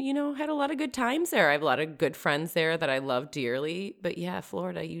 And, you know, had a lot of good times there. I have a lot of good friends there that I love dearly. But yeah,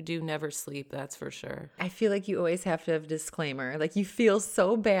 Florida, you do never sleep, that's for sure. I feel like you always have to have a disclaimer. Like, you feel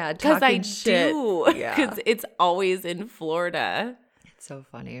so bad Because I talking shit. do. Because it's always in Florida. So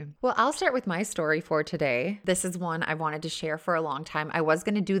funny. Well, I'll start with my story for today. This is one I wanted to share for a long time. I was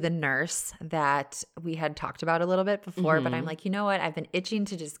going to do the nurse that we had talked about a little bit before, but I'm like, you know what? I've been itching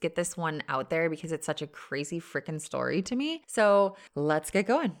to just get this one out there because it's such a crazy freaking story to me. So let's get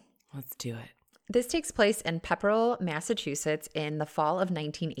going. Let's do it. This takes place in Pepperell, Massachusetts in the fall of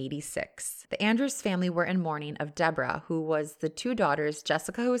 1986. The Andrews family were in mourning of Deborah, who was the two daughters,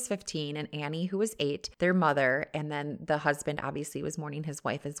 Jessica, who was 15, and Annie, who was 8, their mother, and then the husband obviously was mourning his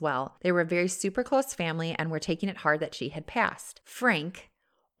wife as well. They were a very super close family and were taking it hard that she had passed. Frank,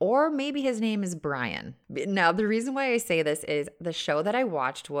 or maybe his name is Brian. Now, the reason why I say this is the show that I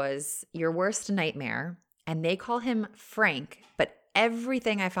watched was Your Worst Nightmare, and they call him Frank, but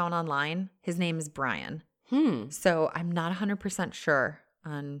everything I found online, his name is Brian. So I'm not 100% sure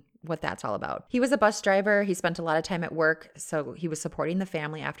on what that's all about. He was a bus driver. He spent a lot of time at work, so he was supporting the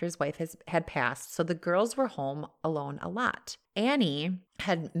family after his wife had passed. So the girls were home alone a lot. Annie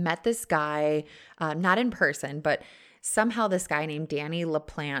had met this guy, not in person, but somehow this guy named Danny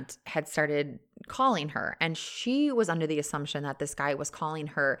LaPlante had started calling her, and she was under the assumption that this guy was calling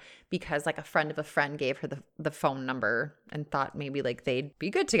her because like a friend of a friend gave her the phone number and thought maybe like they'd be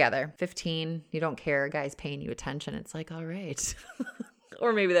good together. 15, you don't care, a guy's paying you attention. It's like, all right.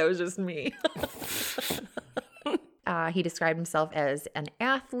 Or maybe that was just me. He described himself as an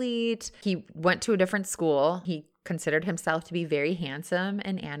athlete. He went to a different school. He considered himself to be very handsome.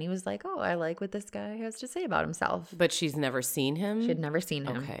 And Annie was like, oh, I like what this guy has to say about himself. But she's never seen him? She had never seen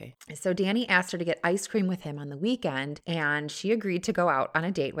him. Okay. So Danny asked her to get ice cream with him on the weekend, and she agreed to go out on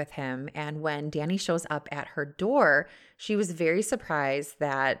a date with him. And when Danny shows up at her door, she was very surprised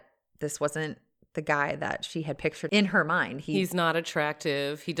that this wasn't the guy that she had pictured in her mind. He's not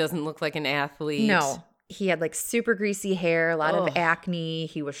attractive. He doesn't look like an athlete. No. He had like super greasy hair, a lot of acne.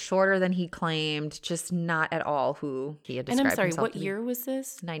 He was shorter than he claimed, just not at all who he had described And I'm sorry, himself what to be. year was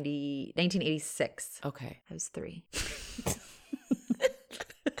this? 1986. Okay. I was 3.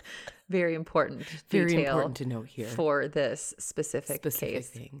 Very important Very detail important to note here. for this specific case.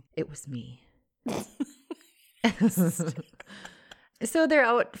 thing. It was me. So they're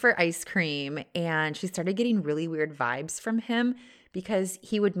out for ice cream, and she started getting really weird vibes from him because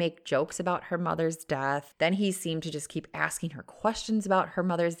he would make jokes about her mother's death. Then he seemed to just keep asking her questions about her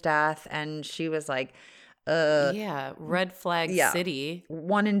mother's death, and she was like, yeah, red flag city.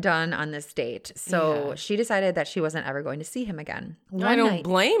 one and done on this date. So Yeah. she decided that she wasn't ever going to see him again. I don't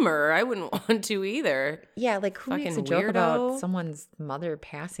blame her. I wouldn't want to either. Yeah, like who makes a Fucking joke about weirdo. someone's mother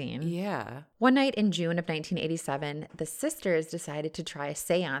passing? Yeah. One night in June of 1987, the sisters decided to try a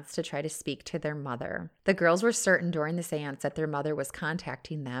seance to try to speak to their mother. The girls were certain during the seance that their mother was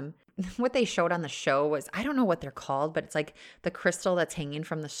contacting them. What they showed on the show was, I don't know what they're called, but it's like the crystal that's hanging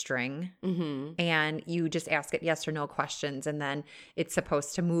from the string. Mm-hmm. And you just ask it yes or no questions, and then it's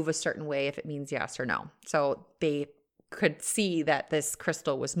supposed to move a certain way if it means yes or no. So they could see that this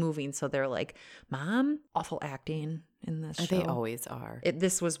crystal was moving. So they're like, Mom, awful acting in this show. They always are.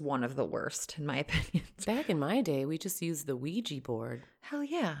 This was one of the worst, in my opinion. Back in my day, we just used the Ouija board. Hell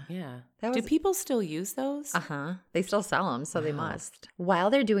yeah. Yeah. That Do was- people still use those? Uh-huh. They still sell them, so they must. While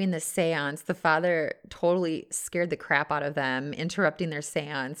they're doing this seance, the father totally scared the crap out of them, interrupting their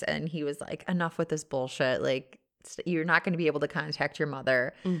seance. And he was like, enough with this bullshit. Like, you're not going to be able to contact your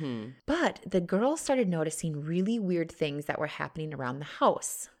mother. Mm-hmm. But the girls started noticing really weird things that were happening around the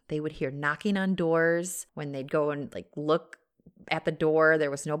house. They would hear knocking on doors. When they'd go and like look at the door, there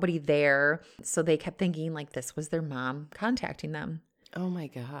was nobody there. So they kept thinking like this was their mom contacting them. Oh my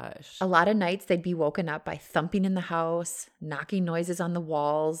gosh. A lot of nights they'd be woken up by thumping in the house, knocking noises on the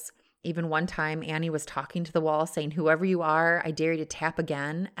walls. Even one time Annie was talking to the wall saying, whoever you are, I dare you to tap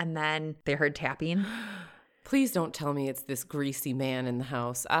again. And then they heard tapping. Please don't tell me it's this greasy man in the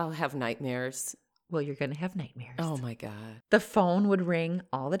house. I'll have nightmares. well, you're going to have nightmares. Oh my God. The phone would ring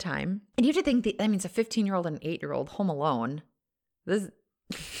all the time. And you have to think, it's a 15-year-old and an 8-year-old home alone. This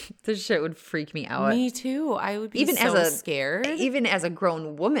shit would freak me out. Me too. I would be Even so scared. Even as a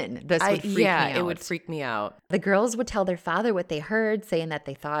grown woman, this would freak me out. It would freak me out. The girls would tell their father what they heard, saying that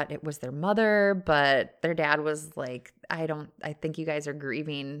they thought it was their mother, but their dad was like, I think you guys are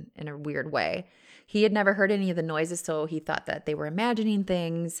grieving in a weird way. He had never heard any of the noises, so he thought that they were imagining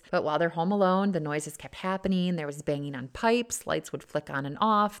things. But while they're home alone, the noises kept happening. There was banging on pipes. Lights would flick on and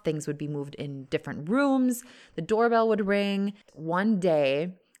off. Things would be moved in different rooms. The doorbell would ring. One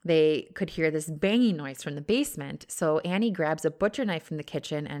day, they could hear this banging noise from the basement. So Annie grabs a butcher knife from the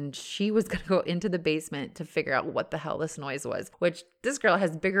kitchen and she was going to go into the basement to figure out what the hell this noise was, which this girl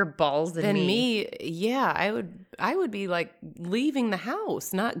has bigger balls than me. Yeah, I would be like leaving the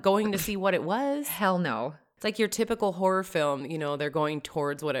house, not going to see what it was. Hell no. It's like your typical horror film, they're going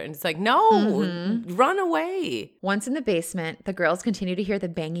towards and it's like, no, run away. Once in the basement, the girls continue to hear the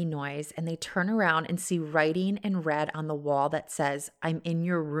banging noise and they turn around and see writing in red on the wall that says, I'm in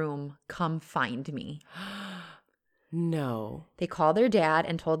your room, come find me. No. They called their dad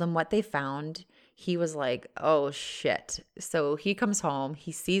and told him what they found. He was like, oh shit. So he comes home,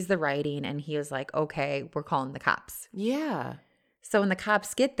 he sees the writing and he was like, okay, we're calling the cops. Yeah. So when the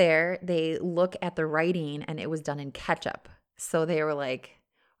cops get there, they look at the writing and it was done in ketchup. So they were like,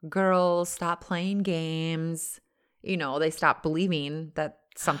 girls, stop playing games. They stopped believing that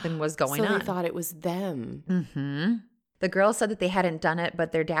something was going on. So they thought it was them. Mm-hmm. The girls said that they hadn't done it,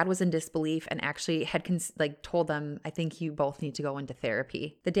 but their dad was in disbelief and actually had told them, I think you both need to go into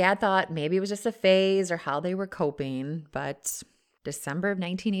therapy. The dad thought maybe it was just a phase or how they were coping, but December of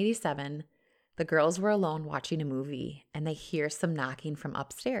 1987, the girls were alone watching a movie and they hear some knocking from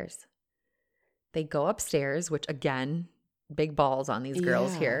upstairs. They go upstairs, which again, big balls on these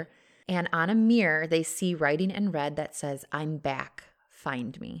girls here. And on a mirror, they see writing in red that says, I'm back,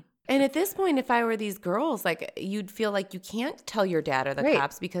 find me. And at this point, if I were these girls, like you'd feel like you can't tell your dad or the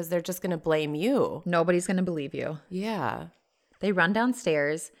cops because they're just going to blame you. Nobody's going to believe you. Yeah. They run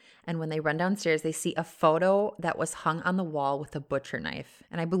downstairs, and when they run downstairs, they see a photo that was hung on the wall with a butcher knife.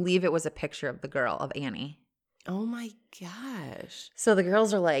 And I believe it was a picture of the girl, of Annie. Oh my gosh. So the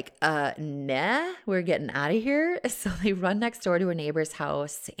girls are like, nah, we're getting out of here. So they run next door to a neighbor's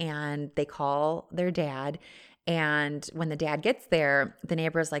house, and they call their dad. And when the dad gets there, the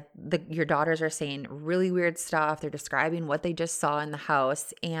neighbor's like, your daughters are saying really weird stuff. They're describing what they just saw in the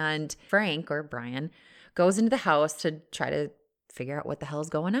house. And Frank, or Brian, goes into the house to try to figure out what the hell's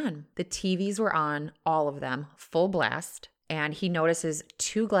going on. The TVs were on, all of them, full blast. And he notices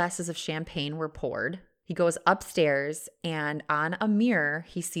 2 glasses of champagne were poured. He goes upstairs and on a mirror,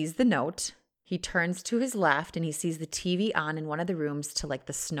 he sees the note. He turns to his left and he sees the TV on in one of the rooms to like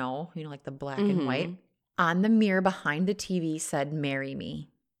the snow, like the black and white. On the mirror behind the TV said, marry me.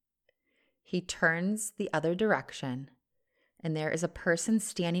 He turns the other direction and there is a person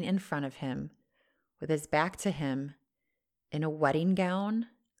standing in front of him with his back to him in a wedding gown.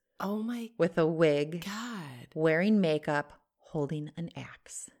 Oh my with a wig. God. Wearing makeup, holding an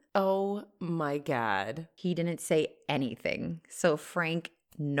axe. Oh my God. He didn't say anything. So Frank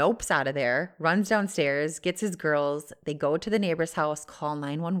nopes out of there, runs downstairs, gets his girls. They go to the neighbor's house, call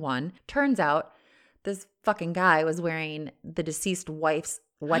 911. Turns out this fucking guy was wearing the deceased wife's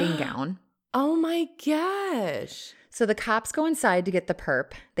wedding gown. Oh my gosh. So the cops go inside to get the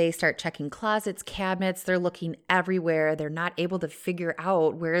perp. They start checking closets, cabinets. They're looking everywhere. They're not able to figure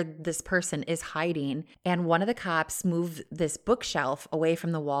out where this person is hiding. And one of the cops moved this bookshelf away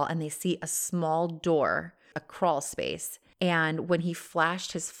from the wall and they see a small door, a crawl space. And when he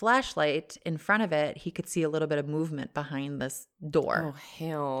flashed his flashlight in front of it, he could see a little bit of movement behind this door. Oh,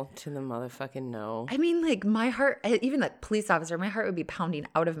 hell to the motherfucking no. I mean, like my heart, even like police officer, my heart would be pounding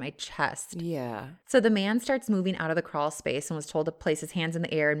out of my chest. Yeah. So the man starts moving out of the crawl space and was told to place his hands in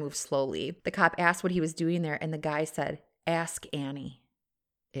the air and move slowly. The cop asked what he was doing there, and the guy said, ask Annie.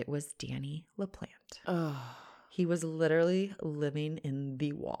 It was Danny LaPlante. Oh. He was literally living in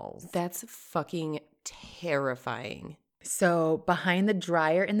the walls. That's fucking terrifying. So behind the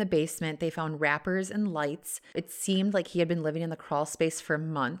dryer in the basement, they found wrappers and lights. It seemed like he had been living in the crawl space for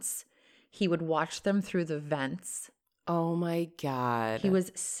months. He would watch them through the vents. Oh my God. He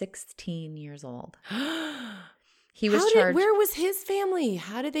was 16 years old. He was charged. Where was his family?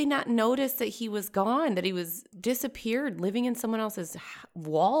 How did they not notice that he was gone, that he was disappeared, living in someone else's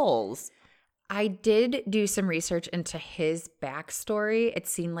walls? I did do some research into his backstory. It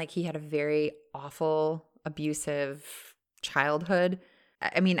seemed like he had a very awful, abusive childhood.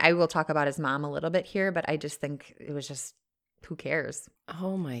 I mean, I will talk about his mom a little bit here, but I just think it was just who cares?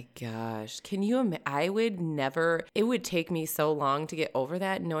 Oh my gosh. Can you I would never, it would take me so long to get over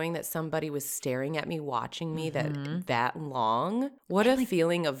that, knowing that somebody was staring at me, watching me that long. What a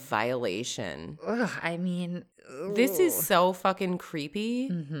feeling of violation. Ugh, I mean, This is so fucking creepy.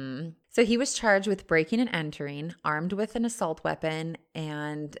 So he was charged with breaking and entering, armed with an assault weapon,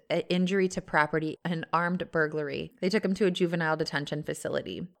 and injury to property, and armed burglary. They took him to a juvenile detention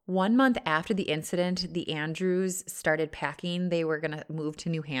facility. 1 month after the incident, the Andrews started packing. They were going to move to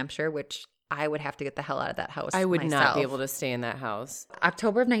New Hampshire, which I would have to get the hell out of that house. I would not myself. be able to stay in that house.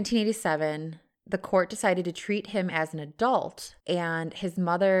 October of 1987, the court decided to treat him as an adult, and his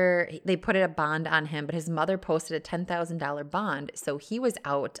mother, they put a bond on him, but his mother posted a $10,000 bond, so he was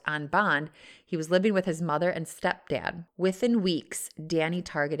out on bond. He was living with his mother and stepdad. Within weeks, Danny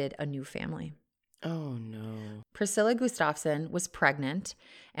targeted a new family. Oh no. Priscilla Gustafson was pregnant,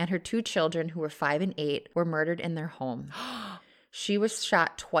 and her 2 children, who were 5 and 8, were murdered in their home. She was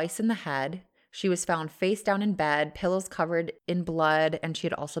shot twice in the head. She was found face down in bed, pillows covered in blood, and she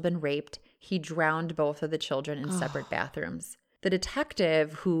had also been raped. He drowned both of the children in separate bathrooms. The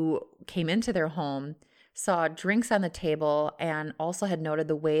detective who came into their home saw drinks on the table and also had noted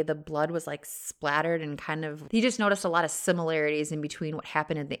the way the blood was like splattered and kind of, he just noticed a lot of similarities in between what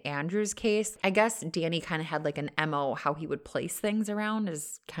happened in the Andrews case. I guess Danny kind of had like an MO how he would place things around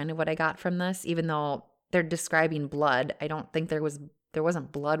is kind of what I got from this, even though they're describing blood. I don't think there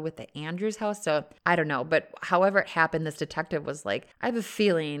wasn't blood with the Andrews house, so I don't know. But however it happened, this detective was like, I have a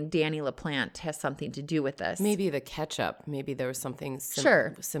feeling Danny LaPlante has something to do with this. Maybe the ketchup. Maybe there was something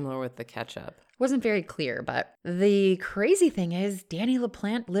similar with the ketchup. Wasn't very clear, but the crazy thing is Danny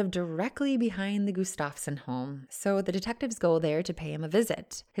LaPlante lived directly behind the Gustafson home. So the detectives go there to pay him a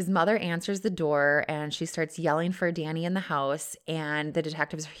visit. His mother answers the door and she starts yelling for Danny in the house, and the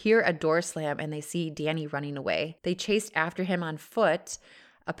detectives hear a door slam and they see Danny running away. They chased after him on foot.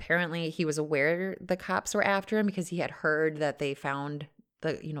 Apparently he was aware the cops were after him because he had heard that they found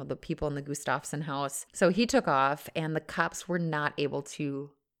the people in the Gustafson house. So he took off and the cops were not able to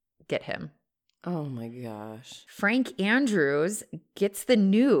get him. Oh my gosh. Frank Andrews gets the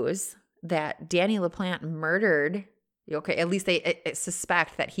news that Danny LaPlante murdered. Okay, at least they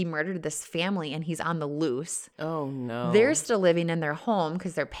suspect that he murdered this family and he's on the loose. Oh no. They're still living in their home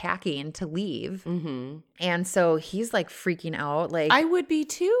because they're packing to leave. Mm-hmm. And so he's like freaking out. Like, I would be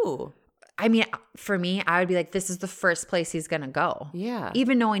too. I mean, for me, I would be like, this is the first place he's going to go. Yeah.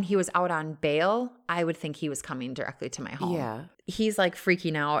 Even knowing he was out on bail, I would think he was coming directly to my home. Yeah. He's like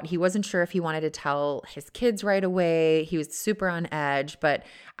freaking out. He wasn't sure if he wanted to tell his kids right away. He was super on edge, but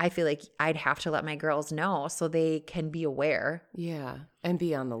I feel like I'd have to let my girls know so they can be aware. Yeah. And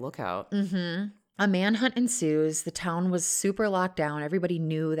be on the lookout. Mm-hmm. A manhunt ensues. The town was super locked down. Everybody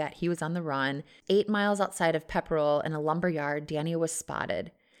knew that he was on the run. 8 miles outside of Pepperell in a lumber yard, Danny was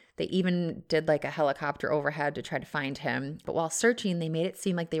spotted. They even did like a helicopter overhead to try to find him. But while searching, they made it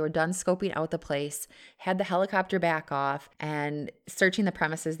seem like they were done scoping out the place, had the helicopter back off, and searching the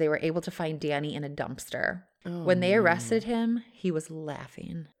premises, they were able to find Danny in a dumpster. Oh, when they arrested him, he was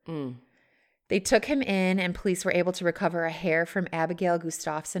laughing. They took him in and police were able to recover a hair from Abigail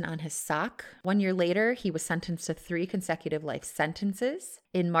Gustafson on his sock. 1 year later, he was sentenced to 3 consecutive life sentences.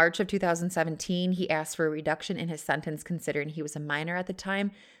 In March of 2017, he asked for a reduction in his sentence considering he was a minor at the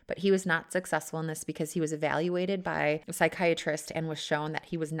time, but he was not successful in this because he was evaluated by a psychiatrist and was shown that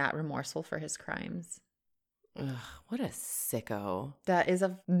he was not remorseful for his crimes. Ugh, what a sicko. That is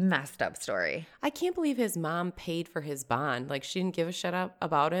a messed up story. I can't believe his mom paid for his bond. Like, she didn't give a shit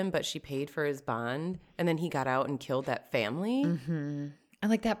about him, but she paid for his bond. And then he got out and killed that family. Mm-hmm. And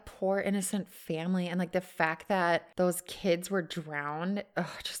like that poor innocent family, and like the fact that those kids were drowned, it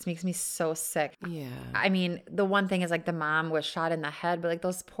just makes me so sick. Yeah. I mean, the one thing is like the mom was shot in the head, but like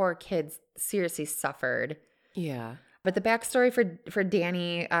those poor kids seriously suffered. Yeah. But the backstory for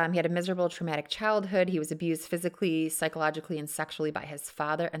Danny, he had a miserable, traumatic childhood. He was abused physically, psychologically, and sexually by his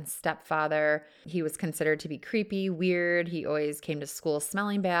father and stepfather. He was considered to be creepy, weird. He always came to school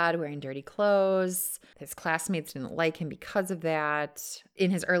smelling bad, wearing dirty clothes. His classmates didn't like him because of that.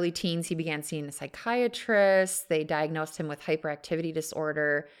 In his early teens, he began seeing a psychiatrist. They diagnosed him with hyperactivity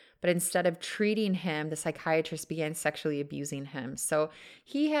disorder. But instead of treating him, the psychiatrist began sexually abusing him. So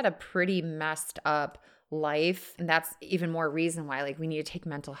he had a pretty messed up life, and that's even more reason why like we need to take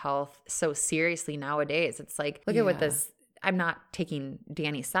mental health so seriously nowadays. It's like, look at what this, I'm not taking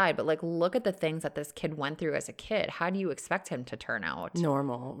Danny's side, but like look at the things that this kid went through as a kid. How do you expect him to turn out?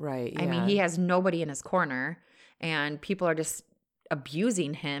 Normal, right? Yeah. I mean, he has nobody in his corner and people are just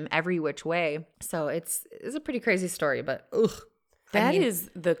abusing him every which way. So it's a pretty crazy story, but ugh. That is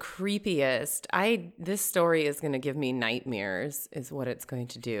the creepiest. This story is going to give me nightmares, is what it's going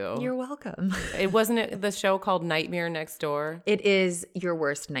to do. You're welcome. It wasn't the show called Nightmare Next Door? It is your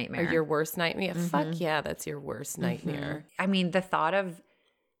worst nightmare. Or your worst nightmare? Fuck yeah, that's your worst nightmare. I mean, the thought of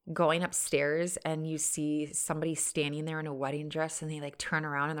going upstairs and you see somebody standing there in a wedding dress and they like turn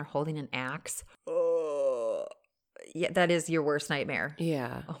around and they're holding an axe. Oh, yeah, that is your worst nightmare.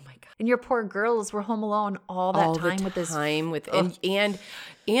 Yeah. Oh my God. And your poor girls were home alone all that time with this. And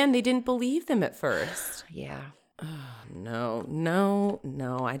they didn't believe them at first. Yeah. No.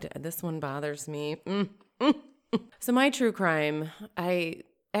 This one bothers me. So my true crime, I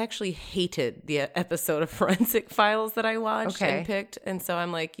actually hated the episode of Forensic Files that I watched and picked. And so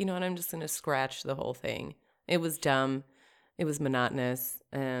I'm like, you know what? I'm just going to scratch the whole thing. It was dumb. It was monotonous.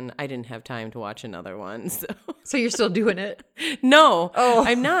 And I didn't have time to watch another one. So you're still doing it? No,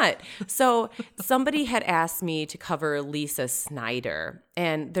 I'm not. So somebody had asked me to cover Lisa Snyder.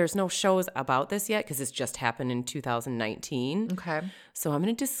 And there's no shows about this yet because this just happened in 2019. Okay. So I'm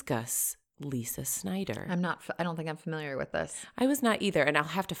going to discuss Lisa Snyder. I don't think I'm familiar with this. I was not either. And I'll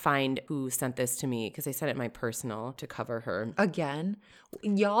have to find who sent this to me because I sent it my personal to cover her. Again?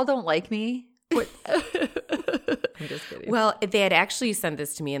 Y'all don't like me? What? I'm just kidding. Well, they had actually sent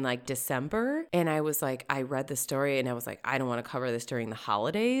this to me in like December. And I was like, I read the story and I was like, I don't want to cover this during the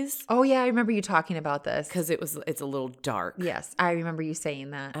holidays. Oh, yeah. I remember you talking about this. Because it's a little dark. Yes. I remember you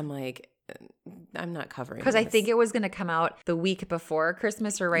saying that. I'm like, I'm not covering because I think it was going to come out the week before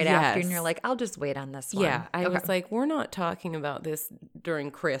Christmas or right after. And you're like, I'll just wait on this one. Yeah. I was like, we're not talking about this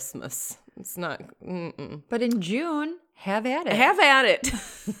during Christmas. It's not. But in June, have at it. Have at it.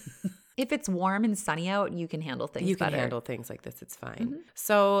 If it's warm and sunny out, you can handle things better. You can handle things like this. It's fine.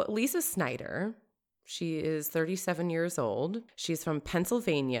 So Lisa Snyder, she is 37 years old. She's from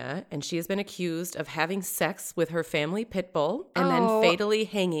Pennsylvania, and she has been accused of having sex with her family pit bull and then fatally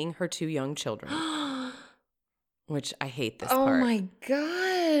hanging her 2 young children, which I hate this part. Oh, my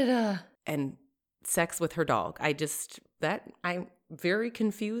God. And sex with her dog. I'm very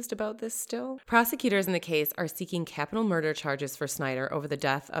confused about this still. Prosecutors in the case are seeking capital murder charges for Snyder over the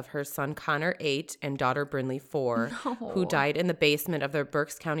death of her son Connor, 8, and daughter Brinley, 4, who died in the basement of their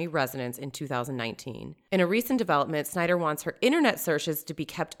Berks County residence in 2019. In a recent development, Snyder wants her internet searches to be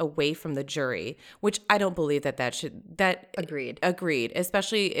kept away from the jury, which I don't believe Agreed. Agreed,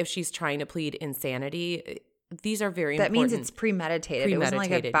 especially if she's trying to plead insanity. These are very that important. That means it's premeditated. It wasn't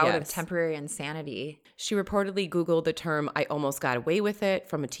like a bout of temporary insanity. She reportedly Googled the term "I almost got away with it"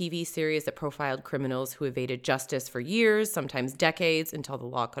 from a TV series that profiled criminals who evaded justice for years, sometimes decades, until the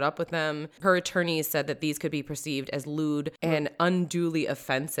law caught up with them. Her attorneys said that these could be perceived as lewd and unduly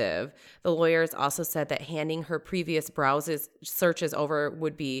offensive. The lawyers also said that handing her previous searches over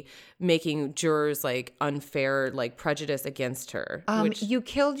would be making jurors like unfair, like prejudice against her. You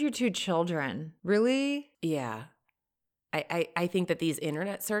killed your 2 children. Really? Yeah. I think that these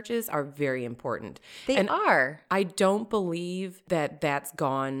internet searches are very important. They are. I don't believe that that's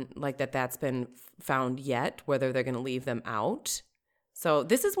gone, like that's been found yet, whether they're going to leave them out. So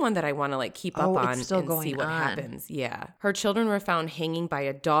this is one that I want to like keep up on and see what happens. Yeah. Her children were found hanging by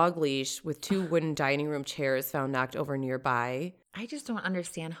a dog leash with 2 wooden dining room chairs found knocked over nearby. I just don't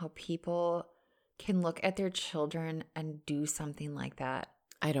understand how people can look at their children and do something like that.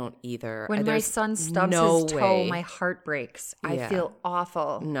 I don't either. When my son stubs his toe, my heart breaks. Yeah. I feel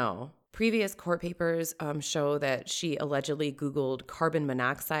awful. No. Previous court papers show that she allegedly Googled carbon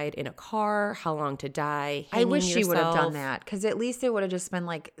monoxide in a car, how long to die, I wish she would have done that because at least it would have just been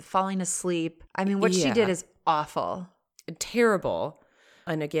like falling asleep. I mean, what she did is awful. Terrible.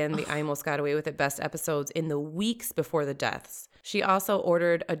 And again, the I Almost Got Away With It best episodes in the weeks before the deaths. She also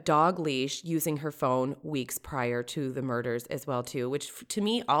ordered a dog leash using her phone weeks prior to the murders as well, too, which to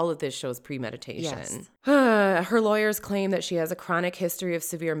me, all of this shows premeditation. Yes. Her lawyers claim that she has a chronic history of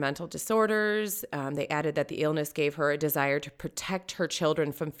severe mental disorders. They added that the illness gave her a desire to protect her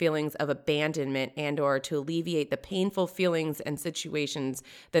children from feelings of abandonment and or to alleviate the painful feelings and situations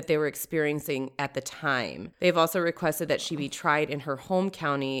that they were experiencing at the time. They've also requested that she be tried in her home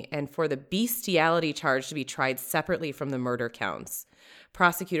county and for the bestiality charge to be tried separately from the murder count.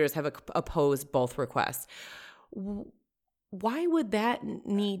 Prosecutors have opposed both requests. Why would that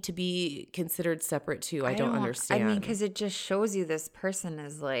need to be considered separate too? I don't understand. I mean, because it just shows you this person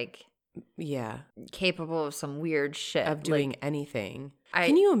is like, capable of some weird shit. Of doing anything.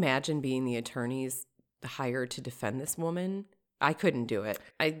 Can you imagine being the attorneys hired to defend this woman? I couldn't do it.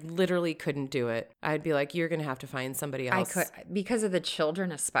 I literally couldn't do it. I'd be like, you're going to have to find somebody else. I could, because of the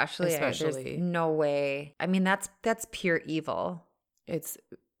children especially. There's no way. I mean, that's pure evil. It's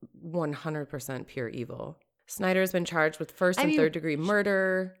 100% pure evil. Snyder's been charged with first and third degree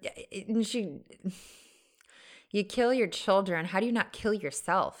murder. You kill your children. How do you not kill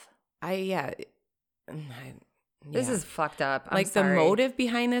yourself? This is fucked up. I'm sorry. The motive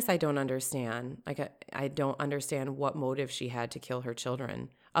behind this, I don't understand. I don't understand what motive she had to kill her children,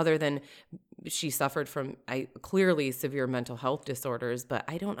 other than she suffered from clearly severe mental health disorders, but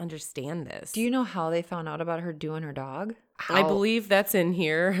I don't understand this. Do you know how they found out about her doing her dog? I believe that's in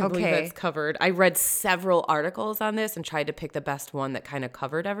here. I believe that's covered. I read several articles on this and tried to pick the best one that kind of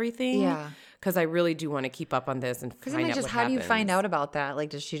covered everything. Yeah. Because I really do want to keep up on this and find out what how do you find out about that? Like,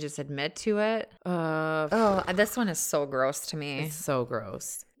 does she just admit to it? This one is so gross to me. It's so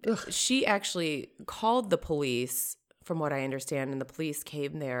gross. Ugh. She actually called the police, from what I understand, and the police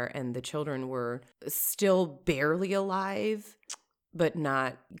came there and the children were still barely alive, but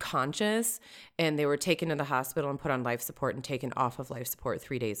not conscious. And they were taken to the hospital and put on life support and taken off of life support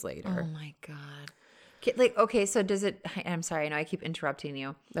 3 days later. Oh my God. Okay, so does it, I'm sorry, I know I keep interrupting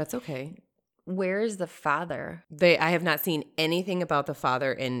you. That's okay. Where is the father? I have not seen anything about the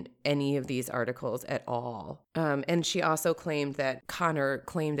father in any of these articles at all. And she also claimed that Connor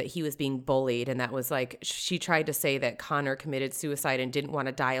claimed that he was being bullied. And that was like, she tried to say that Connor committed suicide and didn't want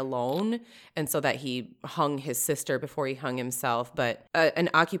to die alone. And so that he hung his sister before he hung himself. But an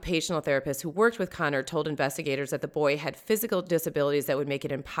occupational therapist who worked with Connor told investigators that the boy had physical disabilities that would make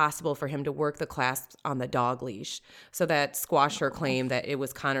it impossible for him to work the clasps on the dog leash. So that squashed her claim that it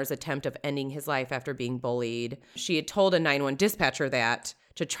was Connor's attempt of ending his life after being bullied. She had told a 911 dispatcher that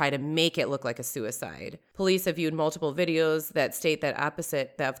to try to make it look like a suicide. Police have viewed multiple videos that state that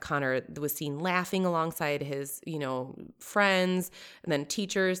opposite of Connor was seen laughing alongside his, friends, and then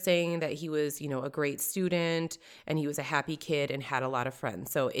teachers saying that he was, a great student and he was a happy kid and had a lot of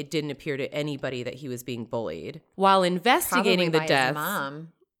friends. So it didn't appear to anybody that he was being bullied. While investigating the deaths, mom.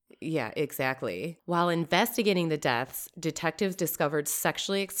 Yeah, exactly. While investigating the deaths, detectives discovered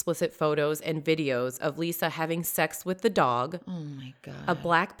sexually explicit photos and videos of Lisa having sex with the dog. Oh my God. A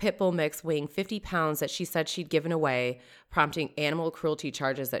black pit bull mix weighing 50 pounds that she said she'd given away, prompting animal cruelty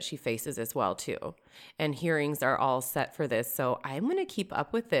charges that she faces as well, too. And hearings are all set for this. So I'm going to keep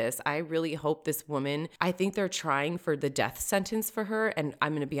up with this. I really hope this woman, I think they're trying for the death sentence for her. And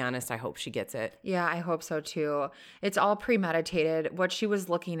I'm going to be honest, I hope she gets it. Yeah, I hope so, too. It's all premeditated. What she was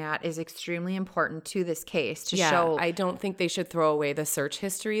looking at is extremely important to this case to show. I don't think they should throw away the search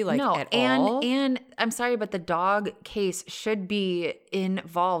history at all. And I'm sorry, but the dog case should be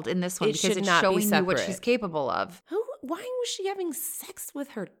involved in this one because it's showing you what she's capable of. Why was she having sex with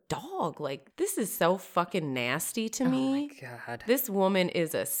her dog? Like, this is so fucking nasty to me. Oh my God. This woman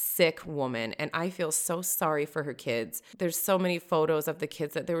is a sick woman, and I feel so sorry for her kids. There's so many photos of the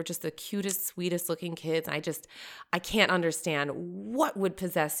kids that they were just the cutest, sweetest looking kids. I can't understand what would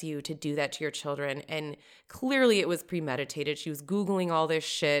possess you to do that to your children. And clearly it was premeditated. She was Googling all this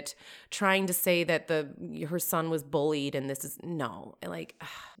shit, trying to say that her son was bullied, and this is no.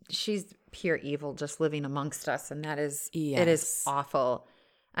 She's pure evil just living amongst us, and it is awful.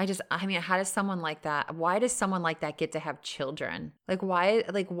 How does someone like that, why does someone like that get to have children? Why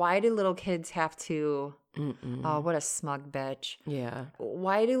do little kids have to, oh, what a smug bitch. Yeah.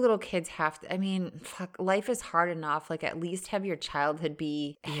 Why do little kids have to, fuck, life is hard enough. At least have your childhood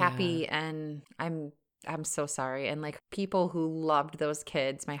be happy, and I'm so sorry. And people who loved those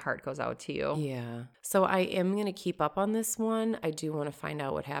kids, my heart goes out to you. Yeah. So I am going to keep up on this one. I do want to find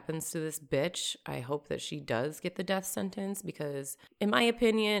out what happens to this bitch. I hope that she does get the death sentence because, in my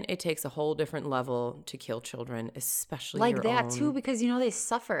opinion, it takes a whole different level to kill children, especially your own. Too, because they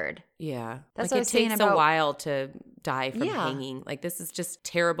suffered. Yeah. That's what I was saying about. It takes a while to die from hanging. This is just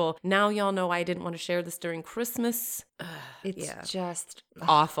terrible. Now y'all know I didn't want to share this during Christmas. It's just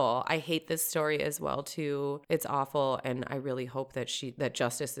awful. I hate this story as well too. It's awful, and I really hope that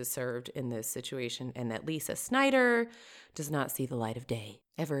justice is served in this situation and that Lisa Snyder does not see the light of day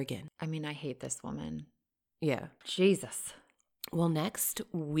ever again. I hate this woman. Yeah. Jesus. Well, next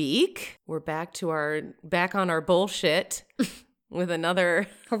week we're back on our bullshit with another.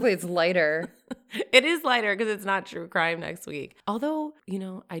 Hopefully it's lighter. It is lighter because it's not true crime next week. Although,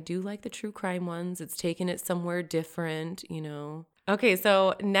 I do like the true crime ones. It's taking it somewhere different, Okay,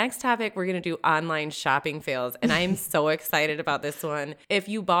 so next topic, we're going to do online shopping fails. And I am so excited about this one. If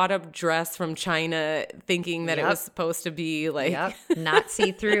you bought a dress from China thinking that it was supposed to be not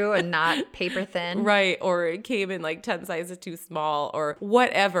see-through and not paper thin. Right, or it came in 10 sizes too small or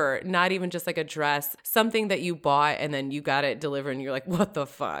whatever, not even just a dress, something that you bought and then you got it delivered and you're like, what the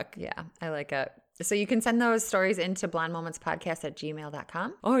fuck? Yeah, I like it. So you can send those stories into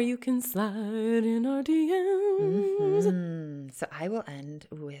blondemomentspodcast@gmail.com. Or you can slide in our DMs. So I will end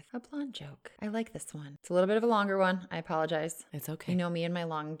with a blonde joke. I like this one. It's a little bit of a longer one. I apologize. It's okay. You know me and my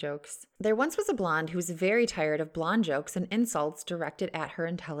long jokes. There once was a blonde who was very tired of blonde jokes and insults directed at her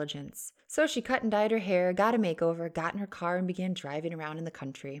intelligence. So she cut and dyed her hair, got a makeover, got in her car, and began driving around in the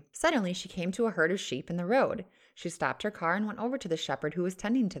country. Suddenly, she came to a herd of sheep in the road. She stopped her car and went over to the shepherd who was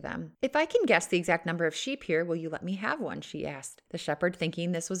tending to them. "If I can guess the exact number of sheep here, will you let me have one?" she asked. The shepherd,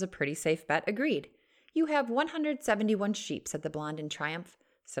 thinking this was a pretty safe bet, agreed. "You have 171 sheep," said the blonde in triumph.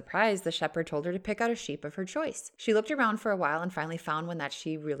 Surprised, the shepherd told her to pick out a sheep of her choice. She looked around for a while and finally found one that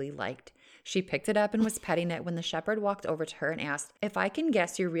she really liked. She picked it up and was petting it when the shepherd walked over to her and asked, "If I can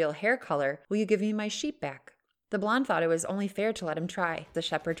guess your real hair color, will you give me my sheep back?" The blonde thought it was only fair to let him try. The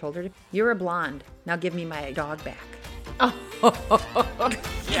shepherd told her, "You're a blonde. Now give me my dog back." Oh,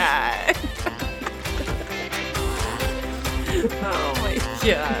 God. Oh, my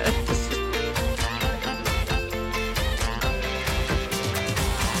God.